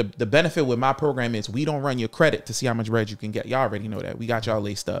 And the benefit with my program is we don't run your credit to see how much bread you can get. Y'all already know that. We got y'all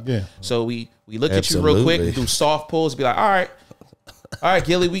laced up. Yeah. So we look at you real quick, do soft pulls, be like, all right,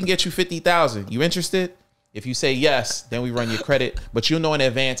 Gilly, we can get you 50,000. You interested? If you say yes, then we run your credit. But you'll know in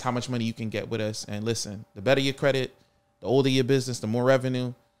advance how much money you can get with us. And listen, the better your credit, the older your business, the more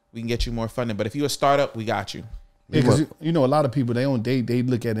revenue, we can get you more funding. But if you're a startup, we got you. Yeah, because you know a lot of people they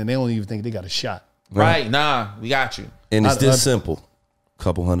look at it and they don't even think they got a shot. Right? Nah, we got you. And it's this simple: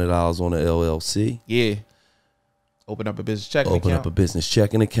 couple $100 on the LLC. Yeah. Open up a business checking account. Open up a business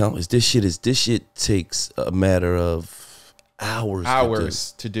checking account. This shit takes a matter of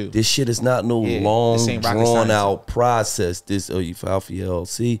hours to do. This shit is not no long, drawn out process. You file for your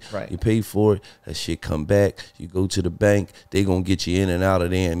LLC, you pay for it, that shit come back, you go to the bank, they gonna get you in and out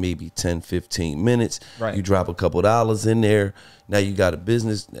of there in maybe 10, 15 minutes. You drop a couple dollars in there, now you got a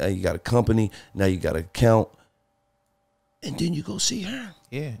business, now you got a company, now you got an account, and then you go see her.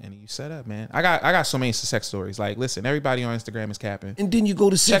 Yeah, and you set up, man. I got so many success stories. Like, listen, everybody on Instagram is capping. And then you go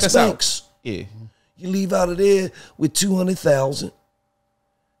to 6 banks. Yeah. You leave out of there with 200,000.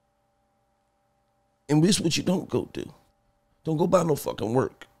 And this is what you don't go do. Don't go buy no fucking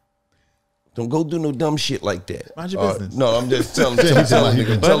work. Don't go do no dumb shit like that. Mind your business. No, I'm just telling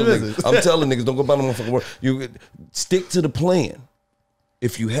niggas. I'm telling niggas, don't go buy no motherfucking work. You stick to the plan.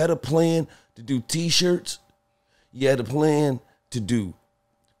 If you had a plan to do T-shirts, you had a plan to do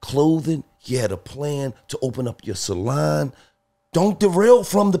clothing, you had a plan to open up your salon, don't derail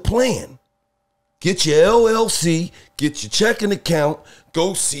from the plan. Get your LLC, get your checking account,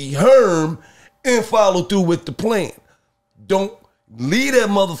 go see Herm, and follow through with the plan. Don't leave that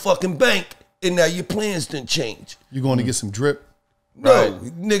motherfucking bank, and now your plans didn't change. You going to get some drip? No,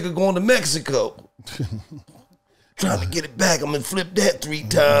 nigga going to Mexico. Trying to get it back. I'm going to flip that 3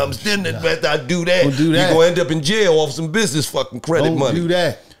 times. Then after I do that, you're going to end up in jail off some business fucking credit money. Don't do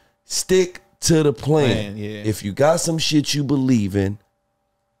that. Stick to the plan. If you got some shit you believe in,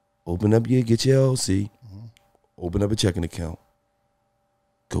 get your LLC, open up a checking account,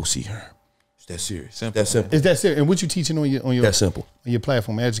 go see her. It's that serious. That's simple. It's that serious. And what you teaching on your that's simple. On your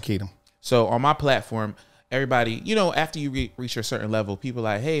platform, educate them. So on my platform, everybody, after you reach a certain level, people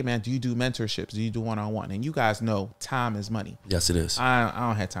are like, hey man, do you do mentorships? Do you do one-on-one? And you guys know time is money. Yes, it is. I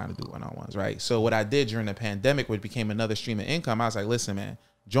don't have time to do one-on-ones, right? So what I did during the pandemic, which became another stream of income, I was like, listen, man,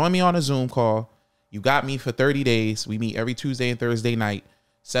 join me on a Zoom call. You got me for 30 days. We meet every Tuesday and Thursday night,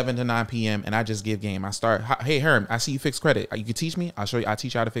 7 to 9 p.m. and I just give game. I start, hey Herm, I see you fix credit. You can teach me? I'll show you. I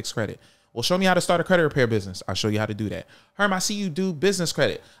teach you how to fix credit. Well, show me how to start a credit repair business. I'll show you how to do that. Herm, I see you do business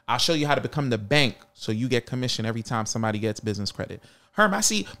credit. I'll show you how to become the bank so you get commission every time somebody gets business credit. Herm, I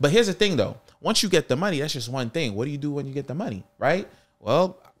see, but here's the thing though. Once you get the money, that's just one thing. What do you do when you get the money, right?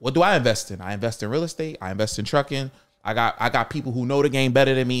 Well, what do I invest in? I invest in real estate. I invest in trucking. I got people who know the game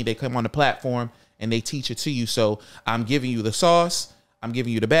better than me. They come on the platform and they teach it to you. So I'm giving you the sauce. I'm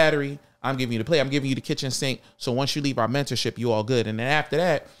giving you the battery. I'm giving you the plate. I'm giving you the kitchen sink. So once you leave our mentorship, you all good. And then after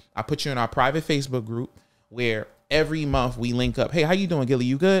that, I put you in our private Facebook group where every month we link up. Hey, how you doing, Gilly?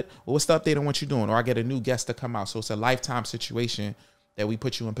 You good? Well, what's the update on what you're doing? Or I get a new guest to come out. So it's a lifetime situation that we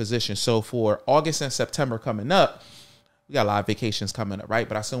put you in position. So for August and September coming up, we got a lot of vacations coming up, right?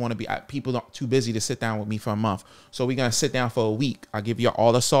 But I still want to be, people aren't too busy to sit down with me for a month. So we're going to sit down for a week. I'll give you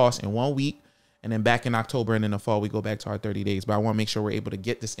all the sauce in 1 week. And then back in October and in the fall, we go back to our 30 days. But I want to make sure we're able to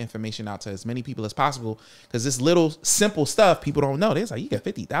get this information out to as many people as possible. Because this little simple stuff, people don't know. They're like, you get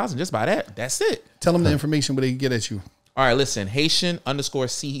 50,000 just by that. That's it. Tell them the information where they can get at you. All right, listen.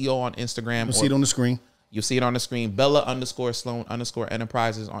 Haitian_CEO on Instagram. You'll see it on the screen. You'll see it on the screen.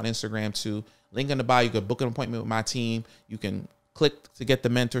 Bella_Sloan_Enterprises on Instagram too. Link in the bio. You can book an appointment with my team. You can click to get the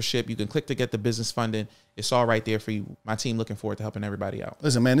mentorship. You can click to get the business funding. It's all right there for you. My team looking forward to helping everybody out.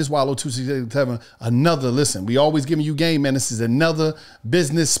 Listen, man, this Wallow 267, listen, we always giving you game, man. This is another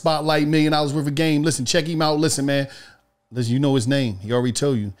business spotlight, $1 million worth of game. Listen, check him out. Listen, man. Listen, you know his name. He already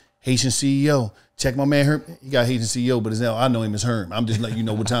told you. Haitian CEO. Check my man Herm. He got Haitian CEO, but I know him as Herm. I'm just letting you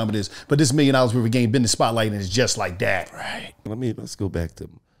know what time it is. But this $1 million worth of game, business spotlight, and it's just like that. Right. Let's go back to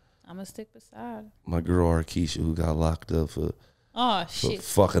I'm going to stick beside my girl Arkisha, who got locked up for shit.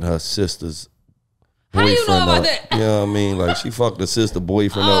 Fucking her sister's How boyfriend. You know about that? You know what I mean? Like, she fucked her sister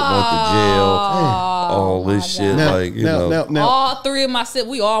boyfriend up, went to jail, all this shit. Now, like, you know. All 3 of my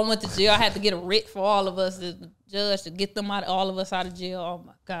siblings, we all went to jail. I had to get a writ for all of us, the judge, to get them out, all of us out of jail. Oh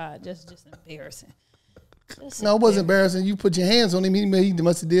my God, just embarrassing. No, it wasn't embarrassing. You put your hands on him. He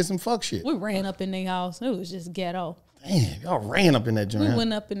must have did some fuck shit. We ran up in their house. It was just ghetto. Damn, y'all ran up in that joint. We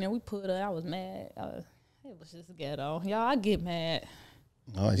went up in there. We put her. I was mad. It was just ghetto. Y'all, I get mad.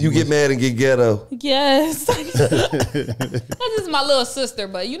 No, you get mad and get ghetto. Yes. That's just my little sister.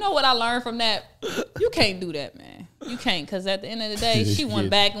 But you know what I learned from that? You can't do that, man. You can't. Because at the end of the day, she went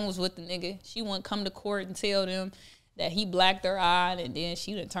back and was with the nigga. She wouldn't come to court and tell them that he blacked her eye, and then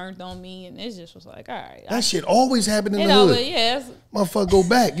she done turned on me, and it just was like, all right. That shit always happened in the hood. Yeah. Motherfucker, go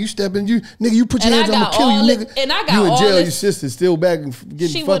back. You step in, nigga, you put your hands on, I'm gonna kill you, nigga. And I got you in all jail, this, your sister's still back and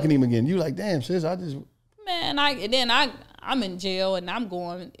getting fucking him again. You like, damn, sis, I just... Man, I'm in jail, and I'm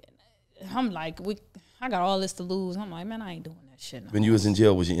like, I got all this to lose. I'm like, man, I ain't doing that shit. When you was in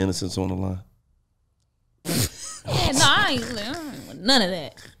jail, was your innocence on the line? Yeah, no, I ain't none of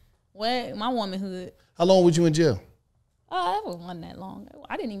that. What? My womanhood. How long was you in jail? That wasn't that long.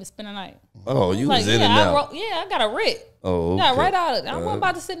 I didn't even spend a night. Oh, you was in and out. I got a writ. Oh, okay. Yeah, right out. I wasn't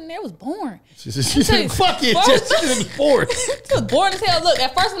about to sit in there. It was boring. She said, fuck it. It was boring. It was boring as hell. Look,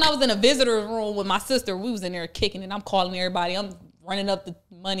 at first when I was in a visitor room with my sister, we was in there kicking it. I'm calling everybody. I'm running up the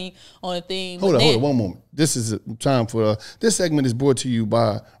money on the thing. Hold on, one moment. This is time for, this segment is brought to you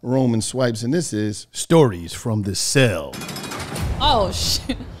by Roman Swipes, and this is Stories from the Cell. Oh,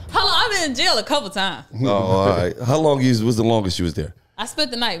 shit. How long? I've been in jail a couple times. Oh, all right. How long was the longest you was there? I spent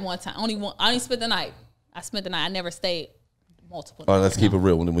the night one time. I only spent the night. I spent the night. I never stayed multiple All right, nights. let's keep it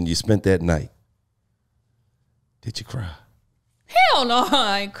real. When you spent that night, did you cry? Hell no,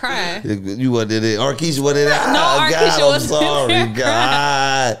 I ain't crying. You wasn't in it. Arkeisha wasn't in it. No, Arkeisha God, wasn't I'm sorry, in there.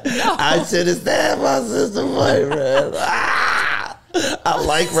 God. No. I should have stabbed my sister boyfriend. I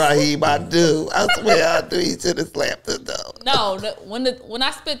like Raheem. I do. I swear I do. He should have slapped him though. No, when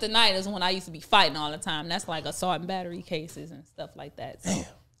I spent the night is when I used to be fighting all the time. That's like assault and battery cases and stuff like that. So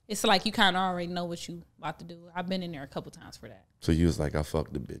it's like you kind of already know what you about to do. I've been in there a couple times for that. So you was like, I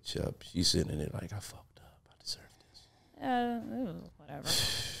fucked the bitch up. She's sitting in it like, I fucked up. I deserve this. Whatever.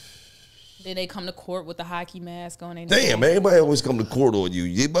 Then they come to court with the hockey mask on. Damn, everybody always come to court on you.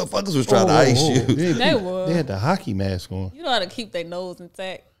 You motherfuckers was trying to ice you. They had the hockey mask on. You know how to keep their nose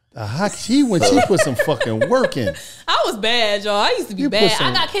intact. The hockey, she put some fucking work in. I was bad, y'all. I used to be bad.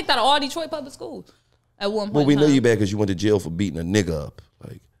 I got kicked out of all Detroit public schools at one point. Well, we know you bad because you went to jail for beating a nigga up.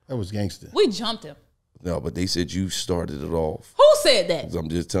 Like that was gangster. We jumped him. No, but they said you started it off. Who said that? I'm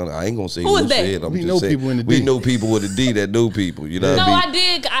just telling. I ain't gonna say who said. We know people in the D. We know people with a D that know people. You know. No, what I mean? I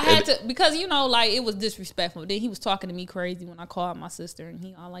did. I had to because like it was disrespectful. Then he was talking to me crazy when I called my sister, and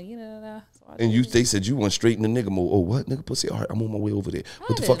he all like, So and they said you went straight in the nigga mode. Oh, what nigga pussy? All right, I'm on my way over there.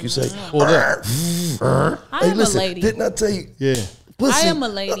 What the fuck you say? I am a lady. Didn't I tell you? Yeah. Pussy. I am a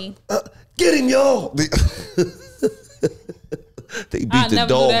lady. Get him, y'all. They beat the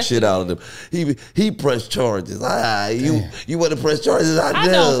dog shit out of him. He pressed charges. You want to press charges? I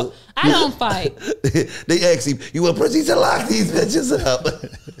know. I don't fight. They asked him, you want to press? He said, lock these bitches up.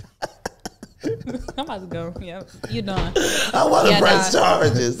 I'm about to go. Yeah, you're done. I want to press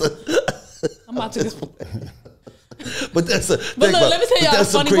charges. I'm about to. But that's let me tell y'all that's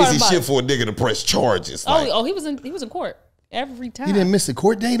some funny part crazy about shit for a nigga to press charges. He was in court every time. He didn't miss a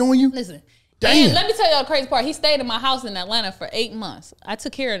court date on you? Listen. Damn. And let me tell y'all the crazy part. He stayed in my house in Atlanta for 8 months. I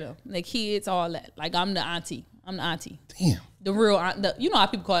took care of them, the kids, all that. Like I'm the auntie. Damn. The real aunt. You know how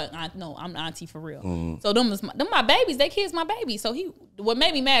people call it aunt? No, I'm the auntie for real. So them my babies. They kids my babies. So what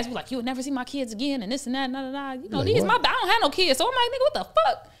made me mad was like, you would never see my kids again and this and that. You know, these my. I don't have no kids. So I'm like, nigga, what the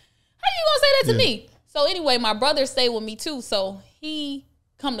fuck? How you gonna say that to me? So anyway, my brother stayed with me too. So he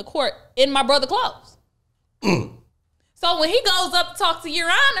come to court in my brother clothes. So when he goes up to talk to Your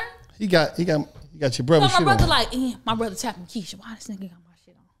Honor. He got your brother. So my brother on. My brother tapping Keisha. Why this nigga got my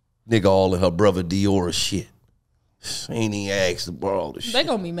shit on? Nigga all in her brother Dior shit. Ain't even asked to borrow the shit. They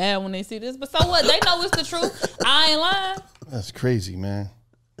gonna be mad when they see this, but so what? They know it's the truth. I ain't lying. That's crazy, man.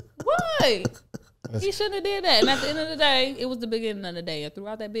 Why? He shouldn't have did that. And at the end of the day, it was the beginning of the day. And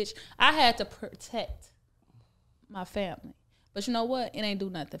throughout that bitch, I had to protect my family. But you know what? It ain't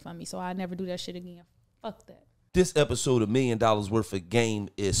do nothing for me, so I never do that shit again. Fuck that. This episode of $1 Million Worth of Game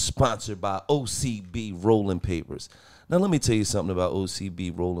is sponsored by OCB Rolling Papers. Now, let me tell you something about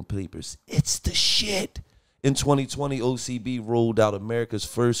OCB Rolling Papers. It's the shit. In 2020, OCB rolled out America's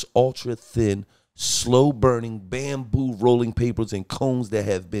first ultra-thin, slow-burning bamboo rolling papers and cones that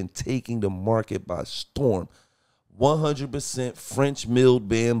have been taking the market by storm. 100% French-milled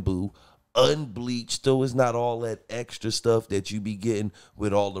bamboo, unbleached, so it's not all that extra stuff that you be getting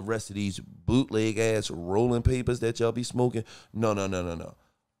with all the rest of these bootleg ass rolling papers that y'all be smoking. No.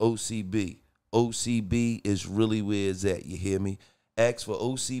 OCB is really where it's at. You hear me? Ask for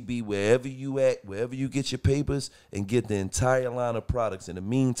OCB wherever you at, wherever you get your papers, and get the entire line of products. In the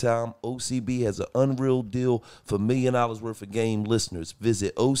meantime, OCB has an unreal deal for $1 Million Worth of Game listeners.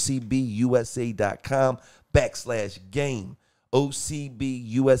 Visit OCBUSA.com/game.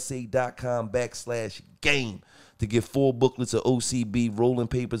 OCBUSA.com/game to get 4 booklets of OCB rolling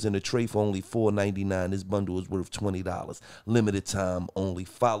papers and a tray for only $4.99. This bundle is worth $20. Limited time only.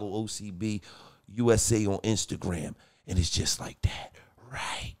 Follow OCB USA on Instagram. And it's just like that,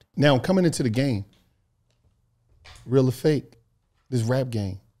 right? Now, coming into the game, real or fake? This rap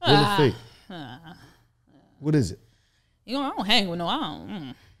game, real or fake? What is it? You know, I don't hang with no. I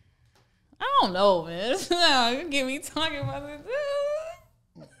don't know, man. You get me talking about this.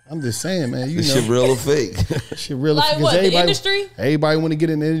 I'm just saying, man. You this know, shit real or fake? Shit real or like fake? What? The industry? Everybody want to get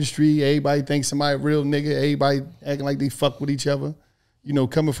in the industry. Everybody thinks somebody a real nigga. Everybody acting like they fuck with each other. You know,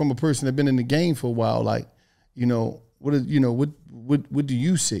 coming from a person that been in the game for a while, like, you know, what do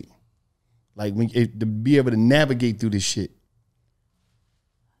you see? Like to be able to navigate through this shit.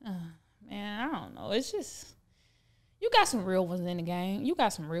 Man, I don't know. It's just you got some real ones in the game. You got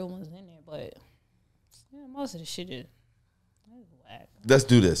some real ones in there, but most of the shit is whack. Let's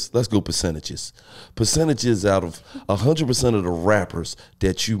do this. Let's go percentages. Percentages out of 100% of the rappers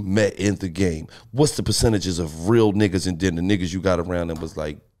that you met in the game. What's the percentages of real niggas and then the niggas you got around that was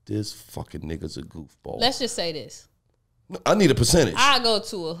like, this fucking nigga's a goofball? Let's just say this. I need a percentage. I go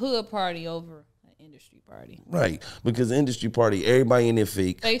to a hood party over an industry party. Right. Because the industry party, everybody in there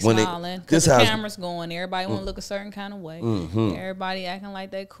fake. They smiling because the camera's going. Everybody want to look a certain kind of way. Mm-hmm. Everybody acting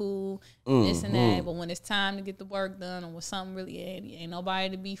like they cool, this and that. But when it's time to get the work done or when something really ain't nobody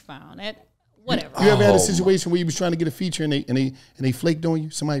to be found. That whatever. You ever had a situation where you was trying to get a feature and they flaked on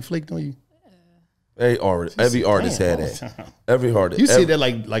you? Somebody flaked on you? Every artist had that. Every artist. You see that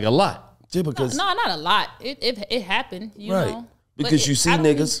like a lot. Yeah, because no, not a lot. It happened, you know. Because you see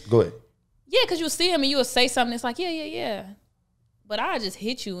niggas. Go ahead. Yeah, because you'll see him and you'll say something. It's like, yeah. But I just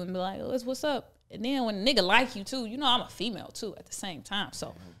hit you and be like, what's up? And then when a nigga like you too, you know I'm a female too at the same time.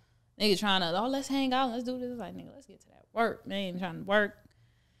 So nigga trying to, let's hang out, let's do this. Like, nigga, let's get to that work. They ain't trying to work.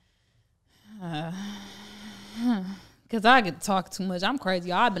 Because I get to talk too much. I'm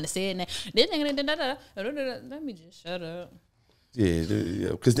crazy. I've been saying that. This nigga, let me just shut up. Yeah,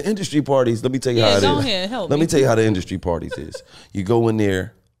 because the industry parties, let me tell you how it is. Let me tell you how the industry parties is. You go in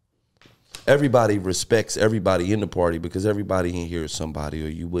there, everybody respects everybody in the party because everybody in here is somebody, or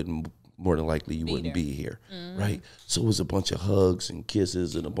you wouldn't, more than likely, you wouldn't be here, right? So it was a bunch of hugs and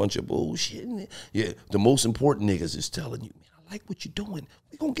kisses and a bunch of bullshit. Yeah, the most important niggas is telling you, man, I like what you're doing.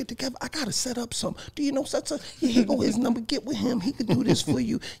 We gonna get together. I gotta set up something. Do you know such a? Yeah, here go his number. Get with him. He can do this for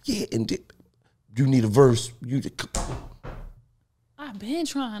you. Yeah, and you need a verse. I've been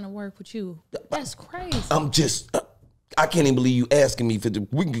trying to work with you. That's crazy. I'm just, I can't even believe you asking me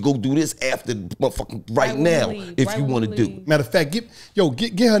we can go do this after motherfucking right now if you want to do. Matter of fact, get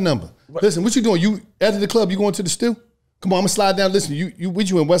her number. Right. Listen, what you doing? You after the club, you going to the stew? Come on, I'm gonna slide down. Listen, you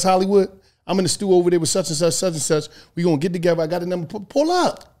in West Hollywood? I'm in the stew over there with such and such. We gonna get together. I got a number. Pull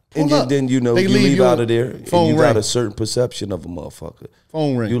up. Then you know, you leave out of there and you got a certain perception of a motherfucker.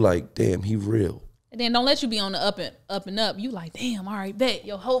 Phone ring. You like, damn, he real. And then don't let you be on the up and up. You like, damn, all right, bet.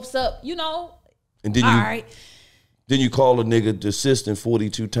 Your hopes up, you know. And then then you call a nigga the assistant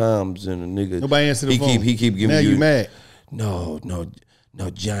 42 times and a nigga. Nobody answer the phone. He keep giving now you mad. No,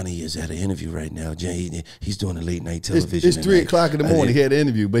 Johnny is at an interview right now. He's doing a late night television. It's 3 o'clock in the morning. He had an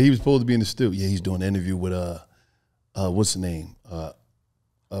interview, but he was supposed to be in the studio. Yeah, he's doing an interview with what's the name?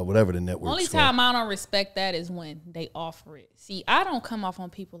 Whatever the network. Only time I don't respect that is when they offer it. See, I don't come off on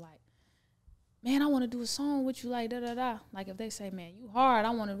people like, man, I want to do a song with you, like, da-da-da. Like, if they say, man, you hard,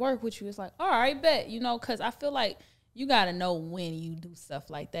 I want to work with you, it's like, all right, bet, you know, because I feel like you got to know when you do stuff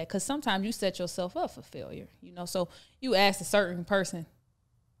like that, because sometimes you set yourself up for failure, you know. So you ask a certain person,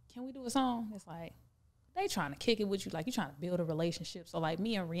 can we do a song? It's like, they trying to kick it with you, like, you trying to build a relationship. So, like,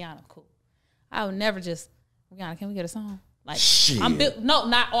 me and Rihanna, cool. I would never just, Rihanna, can we get a song? Like, shit.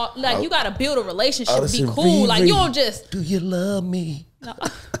 Not all, like, you got to build a relationship to be cool. Like, you don't just. Do you love me? No.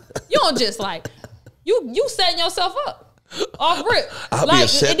 You don't just like you setting yourself up off rip. And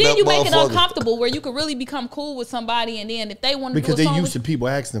then you make it uncomfortable where you could really become cool with somebody, and then if they want to do a song, because they used to people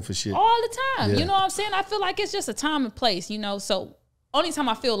asking for shit all the time. Yeah. You know what I'm saying? I feel like it's just a time and place, you know. So only time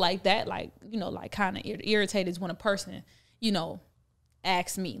I feel like that, like, you know, like kind of irritated is when a person, you know,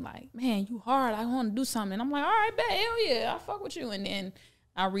 asks me like, man, you hard, I want to do something, and I'm like, all right, bet, hell yeah, I fuck with you, and then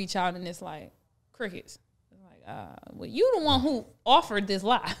I reach out and it's like crickets. Well, you the one who offered this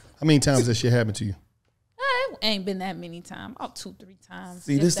lie. How many times that shit happened to you? It ain't been that many times. About 2-3 times.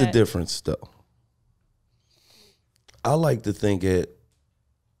 See, this is the difference, though. I like to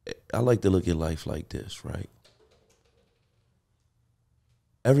look at life like this, right?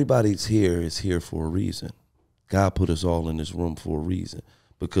 Everybody's here is here for a reason. God put us all in this room for a reason,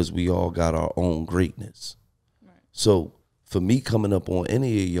 because we all got our own greatness. Right. So for me coming up on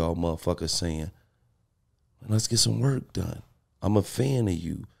any of y'all motherfuckers saying, let's get some work done, I'm a fan of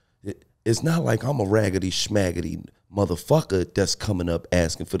you. It's not like I'm a raggedy schmaggedy motherfucker that's coming up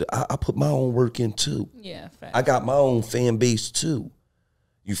asking for I put my own work in too. Yeah, fact. I got my own fan base too.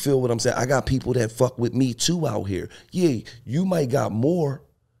 You feel what I'm saying? I got people that fuck with me too out here. Yeah, you might got more,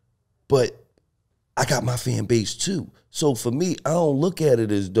 but I got my fan base too. So for me, I don't look at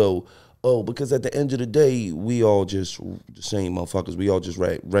it as though, because at the end of the day, we all just the same motherfuckers. We all just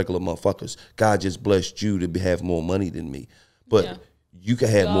regular motherfuckers. God just blessed you to have more money than me. But you could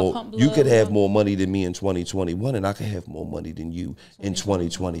have more. You could have more money than me in 2021, and I could have more money than you in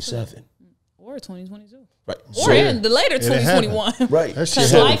 2027. Or 2022. Right. Or in the later 2021. Right. That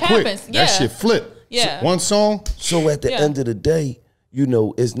shit life quick. happens. Yeah. That shit flip. Yeah. One song. So at the end of the day, you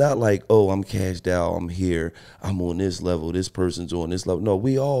know, it's not like, oh, I'm cashed out, I'm here, I'm on this level, this person's on this level. No,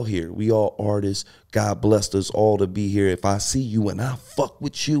 we all here. We all artists. God blessed us all to be here. If I see you and I fuck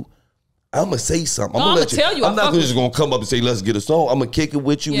with you, I'm going to say something. I'm going to tell you. I'm not just going to come up and say, let's get a song. I'm going to kick it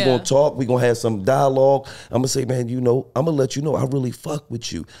with you. We're going to talk. We're going to have some dialogue. I'm going to say, man, you know, I'm going to let you know I really fuck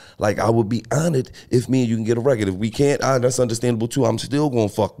with you. Like, I would be honored if me and you can get a record. If we can't, that's understandable too. I'm still going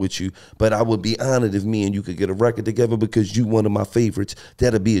to fuck with you. But I would be honored if me and you could get a record together because you one of my favorites.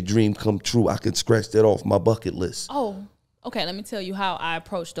 That'll be a dream come true. I can scratch that off my bucket list. Oh, okay. Let me tell you how I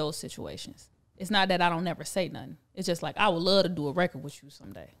approach those situations. It's not that I don't never say nothing. It's just like, I would love to do a record with you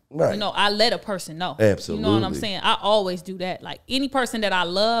someday. Right. You know, I let a person know. Absolutely. You know what I'm saying? I always do that. Like, any person that I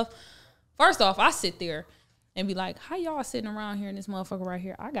love, first off, I sit there and be like, how y'all sitting around here and this motherfucker right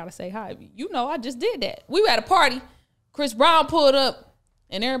here? I got to say hi. You know, I just did that. We were at a party. Chris Brown pulled up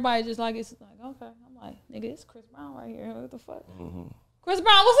and everybody just like, it's like, okay. I'm like, nigga, it's Chris Brown right here. What the fuck? Mm-hmm. Chris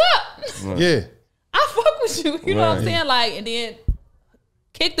Brown, what's up? Yeah. I fuck with you. You know what I'm saying? Like, and then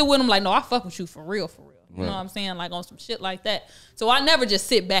kicked it with him like, no, I fuck with you for real, for real. You know what I'm saying? Like, on some shit like that. So I never just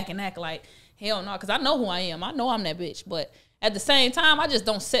sit back and act like, hell no, because I know who I am. I know I'm that bitch. But at the same time, I just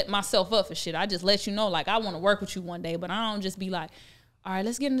don't set myself up for shit. I just let you know, like, I want to work with you one day. But I don't just be like, all right,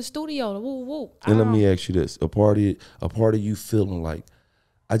 let's get in the studio. Woo, woo. And let me ask you this. A part of you feeling like,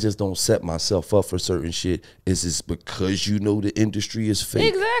 I just don't set myself up for certain shit. Is this because you know the industry is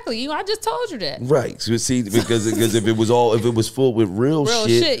fake? Exactly. I just told you that. Right. So see, because if it was full with real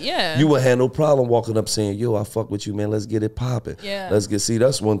shit, yeah, you would have no problem walking up saying, yo, I fuck with you, man. Let's get it popping. Yeah. See,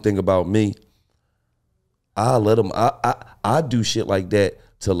 that's one thing about me. I let them, I do shit like that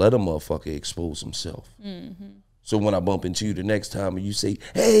to let a motherfucker expose himself. Mm-hmm. So when I bump into you the next time and you say,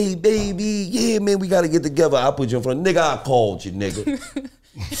 hey, baby, yeah, man, we got to get together. I put you in front. Nigga, I called you, nigga.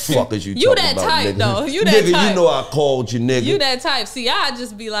 Fuck is you talking that about, type, nigga? Though. You that nigga, type. You know I called you, nigga. You that type. See, I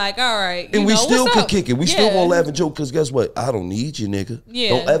just be like, all right. And we still what's can up? kick it. We still gonna laugh and joke because guess what? I don't need you, nigga. Yeah.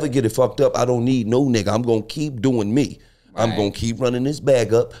 Don't ever get it fucked up. I don't need no nigga. I'm gonna keep doing me. Right. I'm gonna keep running this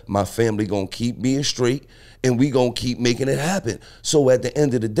bag up. My family gonna keep being straight. And we gonna keep making it happen. So at the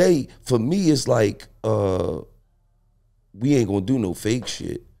end of the day, for me, it's like, we ain't gonna do no fake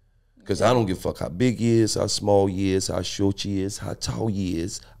shit. Because I don't give a fuck how big you is, how small you is, how short you is, how tall you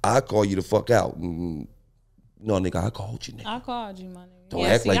is. I call you the fuck out. No, nigga, I called you, nigga. I called you, my nigga. Don't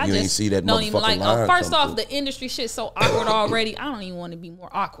act like you ain't see that motherfucking line. First off, the industry shit so awkward already. I don't even want to be more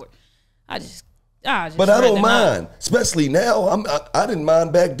awkward. I just but I don't mind. Especially now. I didn't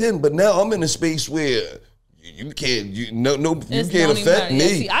mind back then, but now I'm in a space where you can't affect me. Yeah,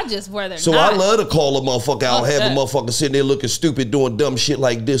 see, I just rather so not. I love to call a motherfucker out, have a motherfucker sitting there looking stupid doing dumb shit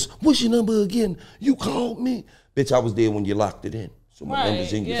like this. What's your number again? You called me. Bitch, I was there when you locked it in. So my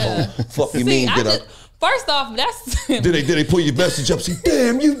number's in your phone. Fuck you mean? First off, that's did they pull your message up? Say,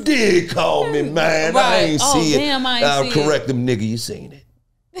 damn, you did call me, man. Right. I ain't see it. I'll correct them, nigga. You seen it.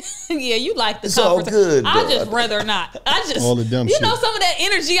 Yeah, you like the it's all good. I just rather not. I just all the dumb shit. You know, some of that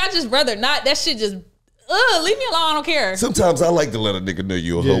energy. I just rather not. That shit just. Leave me alone. I don't care. Sometimes I like to let a nigga know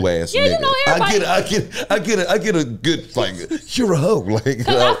you a hoe ass nigga. You know everybody. I get a good like you're a hoe. Like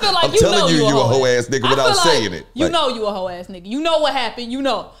I feel like I'm telling you a hoe ass nigga without saying it. You know you a hoe ass nigga. You know what happened. You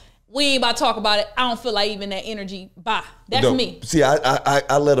know we ain't about to talk about it. I don't feel like even that energy. Bye. That's me. See,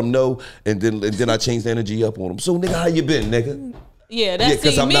 I let them know, and then I change the energy up on them. So nigga, how you been, nigga? Yeah, that's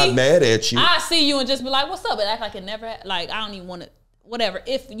because I'm not mad at you. I see you and just be like, what's up? But act like it never. Like I don't even want to. Whatever,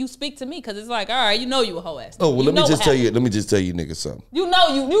 if you speak to me, because it's like, all right, you know you a hoe ass. Oh well, let me just tell you, nigga, something. You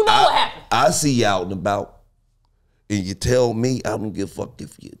know what happened. I see you out and about, and you tell me I don't give a fuck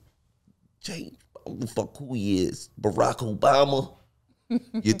if you change. I don't give a fuck who he is, Barack Obama.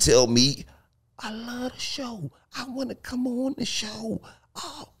 You tell me I love the show. I want to come on the show.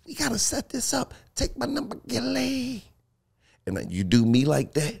 Oh, we gotta set this up. Take my number, Gilly. And then you do me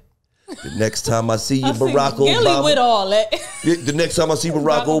like that. The next time I see you, Barack Obama. With all that. The next time I see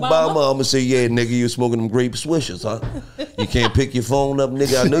Barack Obama, I'm going to say, yeah, nigga, you smoking them grape swishers, huh? You can't pick your phone up,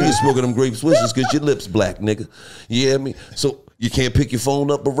 nigga. I know you're smoking them grape swishers because your lips black, nigga. You hear me? So you can't pick your phone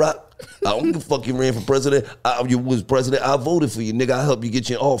up, Barack? I don't give a fuck you ran for president. You was president. I voted for you, nigga. I helped you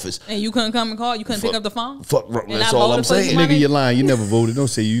get you in office. And you couldn't come and call? You couldn't pick up the phone? Fuck, that's all I'm saying. Nigga, you're lying. You never voted. Don't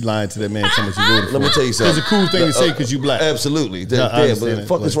say you lying to that man so much you voted for. Let me tell you something. It's a cool thing to say because you black. Absolutely. But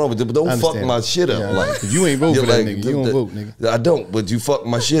fuck is wrong with it? But don't fuck my shit up. Yeah, like, you ain't vote for that nigga. You don't vote, nigga. I don't, but you fuck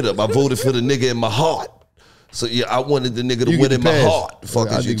my shit up. I voted for the nigga in my heart. So yeah, I wanted the nigga to win in my heart. The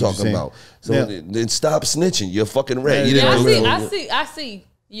fuck is you talking about? So then stop snitching. You're fucking red. I see.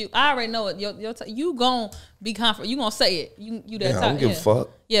 I already know it. You gonna be confident. You gonna say it. You that type. I don't give a fuck.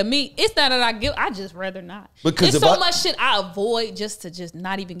 Yeah, me. It's not that I just rather not. Because there's so much shit I avoid just to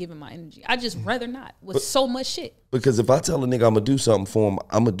not even give it my energy. I just rather not with so much shit. Because if I tell a nigga I'm gonna do something for him,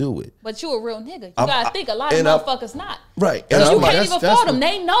 I'm gonna do it. But you a real nigga. You gotta think a lot of motherfuckers not. Right. And you can't even fault them.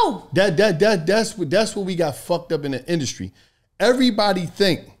 They know. That's what we got fucked up in the industry. Everybody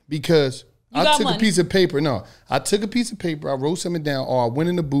think because I took a piece of paper. No, I took a piece of paper. I wrote something down, or I went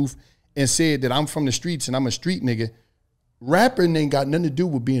in the booth and said that I'm from the streets and I'm a street nigga. Rapping ain't got nothing to do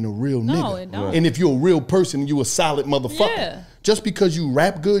with being a real nigga. It don't. And if you're a real person, you a solid motherfucker. Yeah. Just because you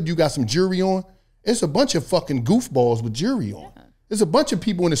rap good, you got some jury on. It's a bunch of fucking goofballs with jury on. Yeah. There's a bunch of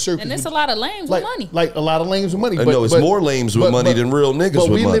people in the circus. And there's a lot of lames with money. Like a lot of lames with money. No, it's more lames with money than real niggas with money.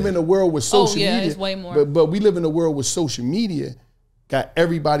 But we live in a world with social media. It's way more. But we live in a world with social media. Got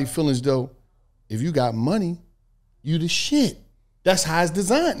everybody feeling as though if you got money, you the shit. That's how it's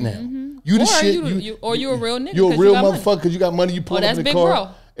designed now. Mm-hmm. You the or shit. You a real nigga. You're a real motherfucker because you got money. You pull up in the big car. Bro.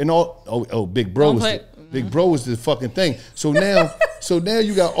 And all. Big bro Big bro is the fucking thing. So now,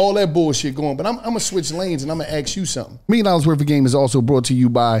 you got all that bullshit going. But I'm gonna switch lanes and I'm gonna ask you something. $1 million worth of game is also brought to you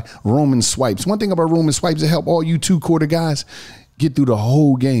by Roman Swipes. One thing about Roman Swipes, it help all you 2-quarter guys get through the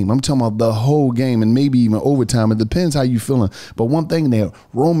whole game. I'm talking about the whole game and maybe even overtime. It depends how you feeling. But one thing there,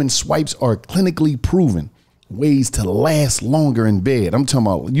 Roman Swipes are clinically proven ways to last longer in bed. I'm talking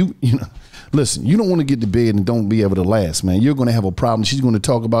about you know. Listen, you don't want to get to bed and don't be able to last, man. You're going to have a problem. She's going to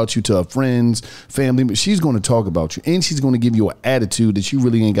talk about you to her friends, family, but she's going to talk about you. And she's going to give you an attitude that you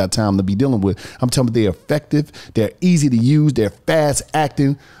really ain't got time to be dealing with. I'm telling you, they're effective. They're easy to use. They're fast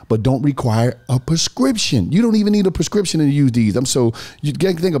acting, but don't require a prescription. You don't even need a prescription to use these. You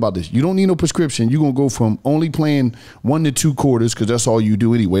got to think about this. You don't need no prescription. You're going to go from only playing 1 to 2 quarters, because that's all you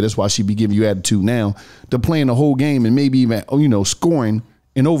do anyway. That's why she be giving you attitude now, to playing the whole game and maybe even, scoring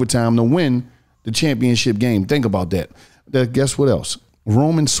in overtime to win the championship game. Think about that. Guess what else?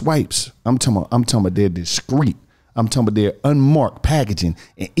 Roman Swipes. I'm talking about they're discreet. I'm talking about they're unmarked packaging,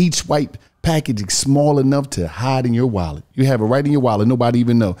 and each swipe package is small enough to hide in your wallet. You have it right in your wallet. Nobody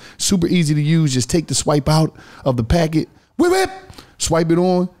even know. Super easy to use. Just take the swipe out of the packet, whip, swipe it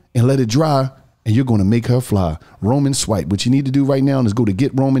on, and let it dry, and you're going to make her fly. Roman Swipe. What you need to do right now is go to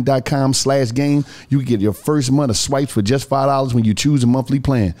getroman.com/game. You can get your first month of swipes for just $5 when you choose a monthly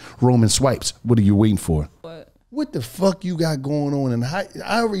plan. Roman Swipes. What are you waiting for? What the fuck you got going on? And I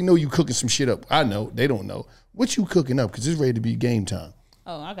already know you cooking some shit up. I know. They don't know. What you cooking up? Because it's ready to be game time.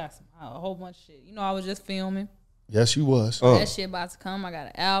 Oh, I got a whole bunch of shit. I was just filming. Yes, you was. That shit about to come. I got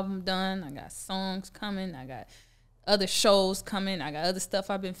an album done. I got songs coming. I got other shows coming. I got other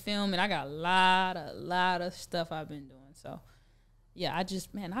stuff I've been filming. I got a lot of stuff I've been doing. So, yeah, I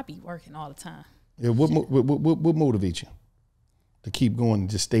be working all the time. Yeah, what motivates you to keep going and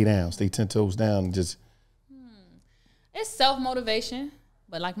just stay down, stay 10 toes down and just? It's self-motivation,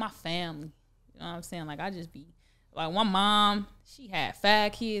 but like my family, you know what I'm saying? Like I just be, like my mom, she had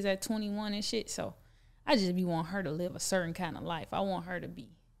 5 kids at 21 and shit. So I just be wanting her to live a certain kind of life. I want her to be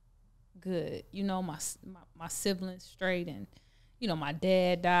good. My siblings straight, and my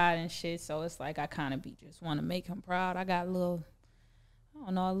dad died and shit. So it's like I kind of just want to make him proud. I got a little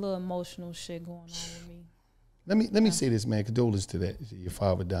emotional shit going on with me. Let me say this, man. Condolences to that, your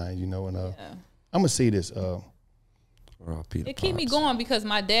father dying. And I'm gonna say this. It keep me going because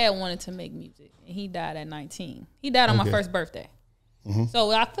my dad wanted to make music and he died at 19. He died on my first birthday. Mm-hmm. So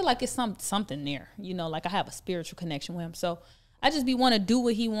I feel like it's something there. Like I have a spiritual connection with him. So I just want to do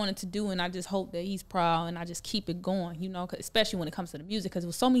what he wanted to do, and I just hope that he's proud, and I just keep it going, especially when it comes to the music, because there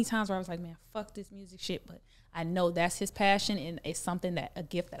was so many times where I was like, man, fuck this music shit, but I know that's his passion, and it's something a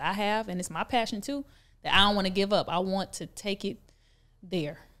gift that I have, and it's my passion too, that I don't want to give up. I want to take it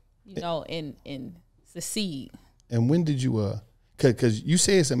there, and succeed. And when did you, because you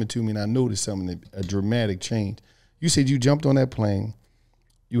said something to me and I noticed something, a dramatic change. You said you jumped on that plane,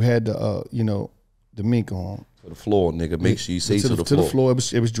 you had the mink on. To the floor, nigga. Make sure you say to the floor. To the floor. It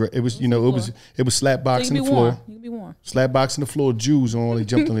was slap boxing the floor. You can be warm. Slap boxing the floor, Jews on. They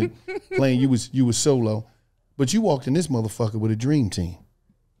jumped on the plane. You was solo, but you walked in this motherfucker with a dream team.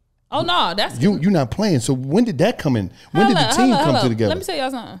 Oh no, that's you're not playing. So when did that come in? When did the team come together? Let me tell y'all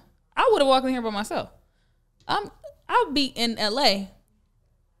something. I would have walked in here by myself. I'll be in LA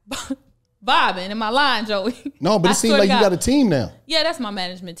vibing in my line, Joey. No, but it seems like you got a team now. Yeah, that's my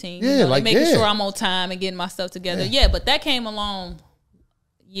management team. Yeah, making sure I'm on time and getting my stuff together. Yeah, but that came along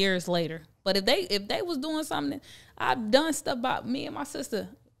years later. But if they was doing something, I've done stuff about me and my sister.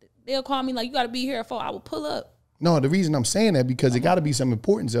 They'll call me like, you got to be here at 4. I will pull up. No, the reason I'm saying that because it got to be some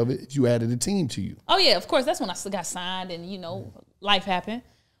importance of it if you added a team to you. Oh yeah, of course. That's when I got signed and life happened.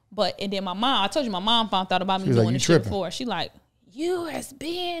 But and then my mom, I told you my mom found out about me doing this shit before. She like, you is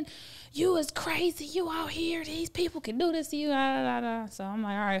crazy. You out here. These people can do this to you. So I'm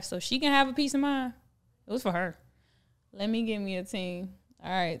like, all right, so she can have a peace of mind. It was for her. Let me give me a team.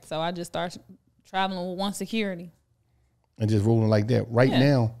 All right, so I just started traveling with one security. And just rolling like that. Right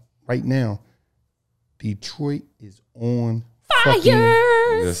now, Detroit is on fire.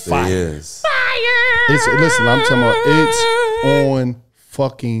 Yes, it is. Fire. Listen, I'm talking about it's on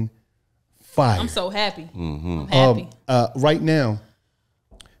fucking fire. I'm so happy. I'm happy. Right now,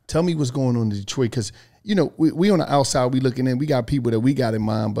 tell me what's going on in Detroit, because you know we on the outside, we looking in, we got people that we got in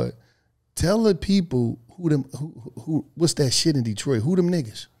mind, but tell the people who what's that shit in Detroit? Who them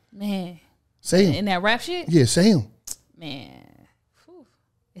niggas? Man, say them. In that rap shit. Yeah, say them. Man,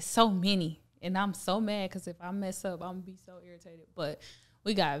 it's so many, and I'm so mad because if I mess up, I'm gonna be so irritated. But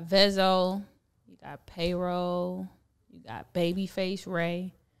we got Vezo, you got Payroll, you got Babyface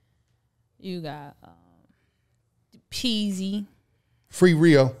Ray, you got Peasy, Free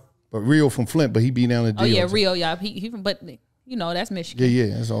Rio, but Rio from Flint, but he be down in the Oh yeah, Rio, yeah, he from, but you know that's Michigan.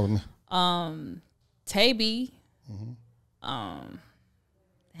 Yeah, that's all. Tay-B,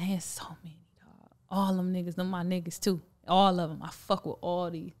 there's so many, dog. All them niggas, them my niggas too. All of them, I fuck with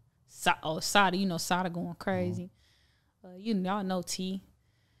all these. Sada, you know Sada going crazy. Y'all know T.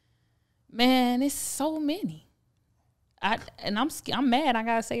 Man, it's so many. I'm mad. I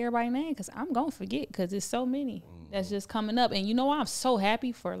gotta say everybody's name because I'm gonna forget because it's so many that's just coming up. And you know I'm so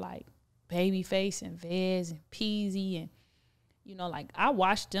happy for like Babyface and Vez and Peasy and you know like I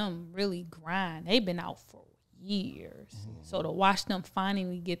watched them really grind. They've been out for years, so to watch them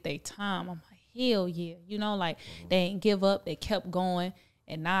finally get their time, I'm like hell yeah. You know like they ain't give up. They kept going.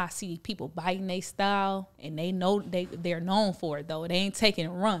 And now I see people biting their style, and they know they're known for it though. They ain't taking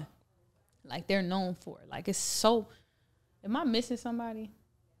a run, like they're known for it. Like it's so. Am I missing somebody?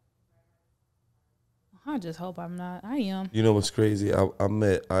 I just hope I'm not. I am. You know what's crazy? I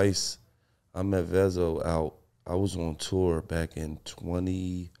met Ice. I met Vezo out. I was on tour back in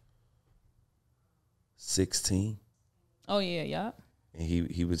 2016. Oh yeah, yeah. And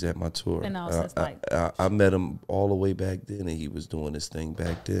he was at my tour. And I met him all the way back then, and he was doing his thing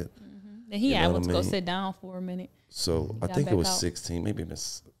back then. And he had to go sit down for a minute. So I think it was 16, maybe it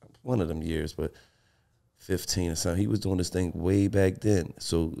was one of them years, but 15 or something. He was doing this thing way back then.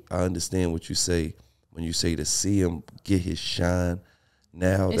 So I understand what you say when you say to see him get his shine.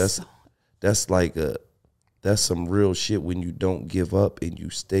 Now that's some real shit when you don't give up and you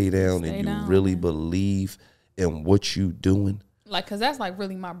stay down and you really believe in what you doing. Like, cause that's like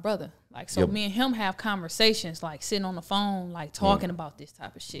really my brother. Like, so me and him have conversations, like sitting on the phone, like talking about this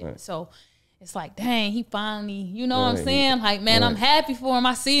type of shit. So it's like, dang, he finally, you know what I'm saying? Like, man, I'm happy for him.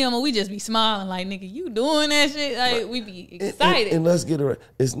 I see him and we just be smiling like, nigga, you doing that shit? Like, we be excited. And let's get it right.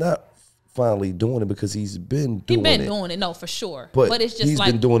 It's not finally doing it because he's been doing it. Doing it, no, for sure. But it's just he's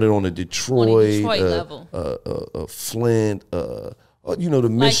been doing it on a Detroit level. Flint, you know, the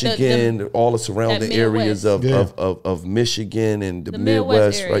Michigan, all the surrounding areas of Michigan and the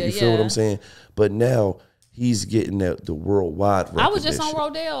Midwest, right? You feel what I'm saying? But now he's getting the worldwide recognition. I was just on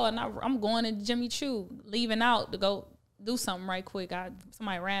Rodale and I'm going to Jimmy Choo, leaving out to go do something right quick.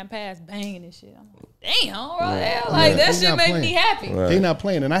 Somebody ran past banging and shit. I'm like, damn, Rodale. Like, that shit made me happy. Right. They not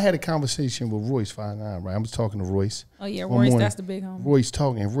playing. And I had a conversation with Royce 59, right? I was talking to Royce. Oh, yeah, Royce, that's the big homie. Royce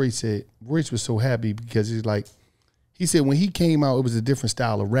talking. And Royce was so happy because he's like, he said when he came out, it was a different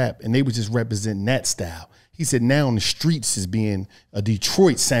style of rap, and they was just representing that style. He said now in the streets is being a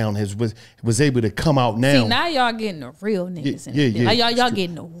Detroit sound was able to come out now. See, now y'all getting the real niggas in the D. Like y'all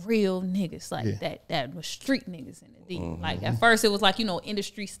getting the real niggas like that was street niggas in the D. Like at first it was like, you know,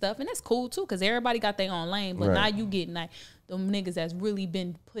 industry stuff, and that's cool too because everybody got their own lane. But now you getting like them niggas that's really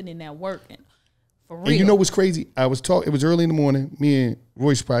been putting in that work and for real. And you know what's crazy? It was early in the morning. Me and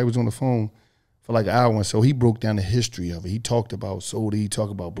Royce probably was on the phone for like an hour, and so he broke down the history of it. He talked about Soda, he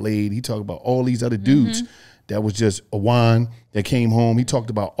talked about Blade, he talked about all these other dudes that was just a wine that came home. He talked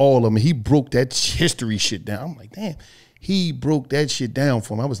about all of them, and he broke that history shit down. I'm like, damn, he broke that shit down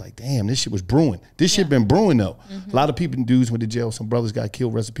for him. I was like, damn, this shit was brewing. This shit been brewing though. A lot of people, dudes went to jail. Some brothers got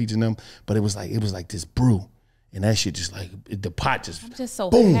killed, recipes in them, but it was like this brew. And that shit just like, the pot just, I'm just so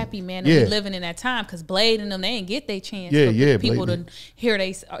boom. happy, man, that we living in that time because Blade and them, they ain't get their chance for people to hear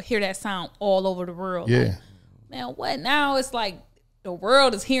that sound all over the world. Yeah. Like, man, what now? It's like the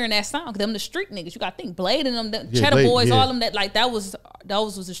world is hearing that sound. Them the street niggas. You got to think Blade and them, Cheddar Blade, Boys, all them that, like those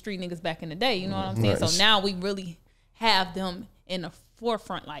was the street niggas back in the day. You know what I'm saying? So now we really have them in the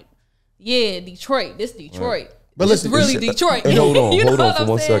forefront. Like, yeah, Detroit, this Detroit. But listen, really Detroit. And hold on for what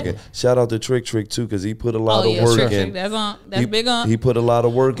 1 saying? second. Shout out to Trick too, because he put a lot of yeah, work Trick. in. That's big on. He put a lot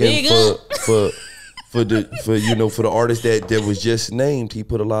of work Big in for the artist that was just named. He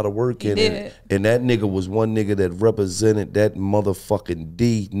put a lot of work in it, and that nigga was one nigga that represented that motherfucking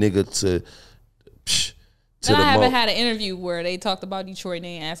D nigga to. And I haven't had an interview where they talked about Detroit and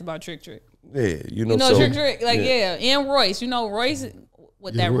they asked about Trick. Yeah, Trick, like and Royce. Royce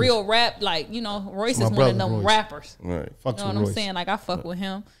with that Royce. Real rap, like Royce is one of them rappers. Right. You know what I'm saying? Like I fuck with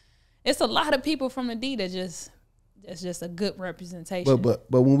him. It's a lot of people from the D that's just a good representation. But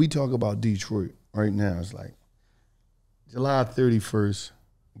when we talk about Detroit right now, it's like July 31st.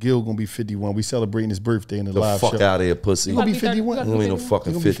 Gil gonna be 51. We celebrating his birthday in the live show. The fuck out of here, pussy. You gonna be 51. You ain't no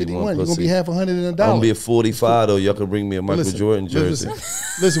fucking 51, pussy. You gonna be half $100 in a dollar. I'm gonna be at 45 though. Y'all can bring me a Michael Jordan jersey.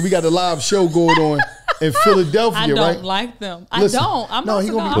 Listen, we got a live show going on in Philadelphia, I don't right? like them. Listen, I don't. I'm not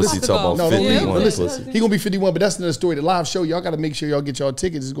gonna going be to go. No, don't leave. Yeah, But listen, pussy. he gonna be 51. But that's another story. The live show, y'all got to make sure y'all get y'all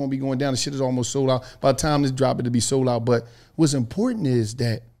tickets. It's gonna be going down. The shit is almost sold out. By the time this drop, it'll be sold out. But what's important is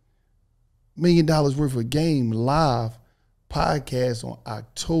that $1 million worth of game live podcast on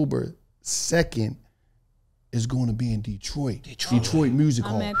October 2nd is going to be in Detroit. Detroit Music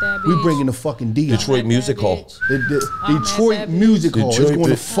Hall. We bringing the fucking D. Detroit Music Hall. Detroit Music Hall is going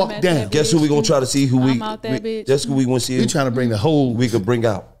to fuck down. Guess who we gonna try to see? Guess who we want to see? We trying to bring the whole. We could bring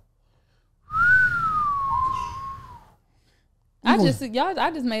out. I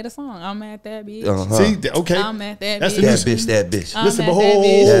just made a song. I'm at that bitch. See, okay. I'm at that That's bitch. That bitch. Listen, I'm but at that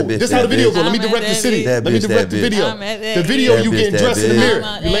bitch. hold. That bitch, This how the that video bitch. go. Let me I'm direct at the that city. bitch. Let me That bitch, direct the that video. I'm at that The video, bitch. you That getting bitch, dressed in that the bitch. mirror.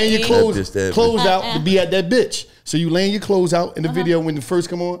 I'm You at laying your that clothes, bitch. That bitch, clothes out to be at that bitch. So you laying your clothes out in the video when the first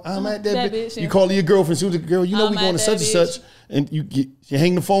come on. I'm at that That bitch. bitch, You yeah. call your girlfriend. Soon as the girl, you know I'm we going at to that such and bitch. such, and you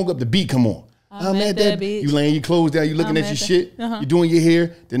hang the phone up. The beat come on. I'm at that bitch. You laying your clothes down. You looking I'm at your at that- shit. You doing your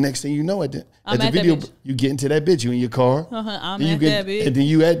hair. The next thing you know, at the I'm at that video, bitch. you get into that bitch. You in your car. I'm Then you at get, that bitch. and then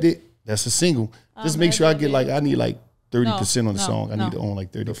you at it. That's a single. Just I'm make at sure I that get bitch. I need like 30% on the No, song. I no. need to own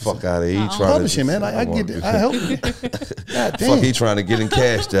like 30%. Fuck out of here. He trying Publishing, man. I get it. I help you. God Fuck, damn. he trying to get in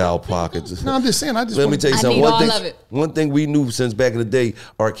cash to our pockets. No, I'm just saying. I just Let me want tell you I something. need all of it. One thing we knew since back in the day,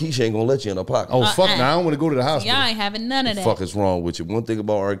 Arkesha ain't gonna let you in her pocket. Oh fuck! Now I don't want to go to the hospital. Y'all ain't having none of that. Fuck is wrong with you? One thing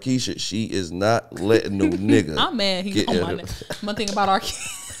about Arkesha, she is not letting no nigga. I'm mad. He's get on in my her. neck. One thing about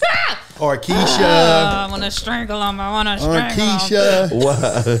Arkesha. I want to strangle him. I want to strangle him.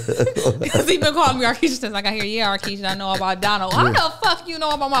 Arkesha. Why? Because he been calling me Arkesha since I got here. Yeah, Arkesha, I know about Donald. How the fuck you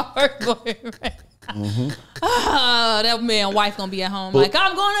know about my first boyfriend? That man wife gonna be at home like,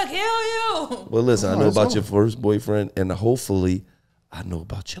 I'm gonna kill you. Well, listen, I know that's about all. your first boyfriend, and hopefully, I know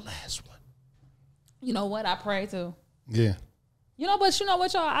about your last one. You know what? I pray too. Yeah. But you know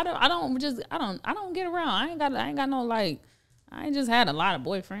what, y'all? I don't get around. I ain't got no like. I ain't just had a lot of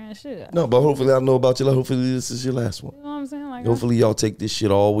boyfriends. Shit. No, but hopefully, I know about your last. Hopefully, this is your last one. You know what I'm saying? Like, Hopefully, y'all take this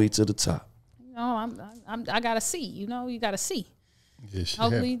shit all the way to the top. I gotta see. You gotta see. Yeah, she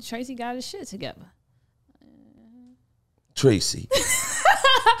Hopefully, Tracy got his shit together. Tracy,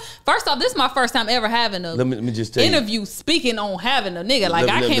 First off, this is my first time ever having a let me just tell you. interview speaking on having a nigga. Like,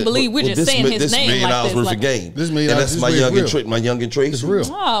 Let me- I can't believe we're just saying his this name $1 million like this. worth Like, of game. This $1 million, And that's this my is real. youngin' Tracy. It's real.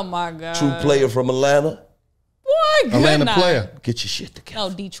 oh my god, True player from Atlanta. Boy, good Atlanta night. player. Get your shit together.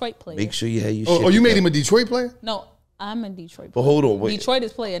 No, Detroit player. Make sure you have your shit. Oh, you made together. him a Detroit player? No, I'm a Detroit But player. hold on, wait. Detroit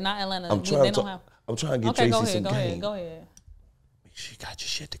is player, not Atlanta. I'm They trying don't to. have. I'm trying to get Okay, Tracy go some ahead, game. go ahead. Make sure you got your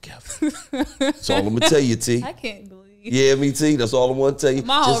shit together. That's all I'm gonna tell you, T. I can't believe. Yeah, me T. That's all I want to tell you.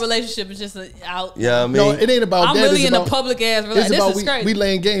 My whole relationship is just out. Yeah, I mean, No, it ain't about I'm that. really It's in a about- public ass It's relationship. about This is crazy. we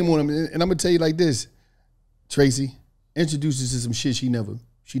laying game on him, and I'm gonna tell you like this. Tracy introduces to some shit she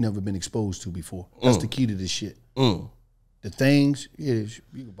never been exposed to before. That's the key to this shit. The things, yeah, you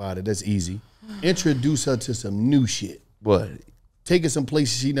can buy it. That's easy. Introduce her to some new shit. what? Take her some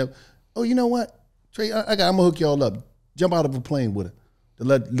places she never. Oh, you know what, Trey? I'm gonna hook y'all up. Jump out of a plane with her. To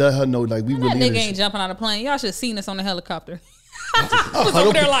let her know like we that really. nigga in this ain't shit. jumping out of plane. Y'all should have seen us on the helicopter.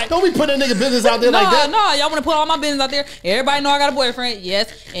 Don't, there like- don't be putting that nigga business out there No, like that. no, y'all want to put all my business out there. Everybody know I got a boyfriend.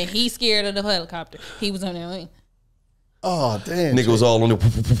 Yes, and he's scared of the helicopter. He was on there. Oh damn, Nigga was all on the.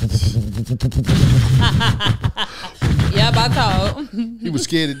 Yep, I told. he was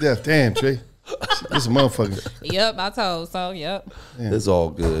scared to death. Damn, Trey, this a motherfucker. Yep, I told. So, yep. It's all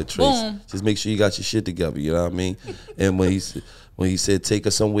good, Tracy. Boom. Just make sure you got your shit together. You know what I mean? And when he said take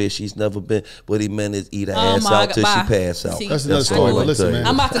her somewhere she's never been, what he meant is eat her ass my out God, till bye. she pass out. See, That's another all story. I'm But listen, telling you. man.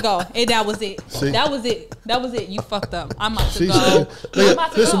 I'm about to go. And that was it. See? That was it. That was it. You fucked up. I'm about to See, go. look, I'm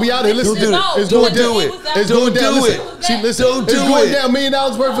about to listen, go. we out here. Listen, No, it's don't going down. do it. It's going down. do Listen, it. see, listen, Don't it's do going it. down. $1 million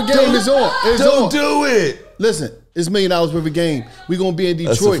worth of game is on. It's Don't on. do it. Listen, it's $1 million worth of game. We gonna be in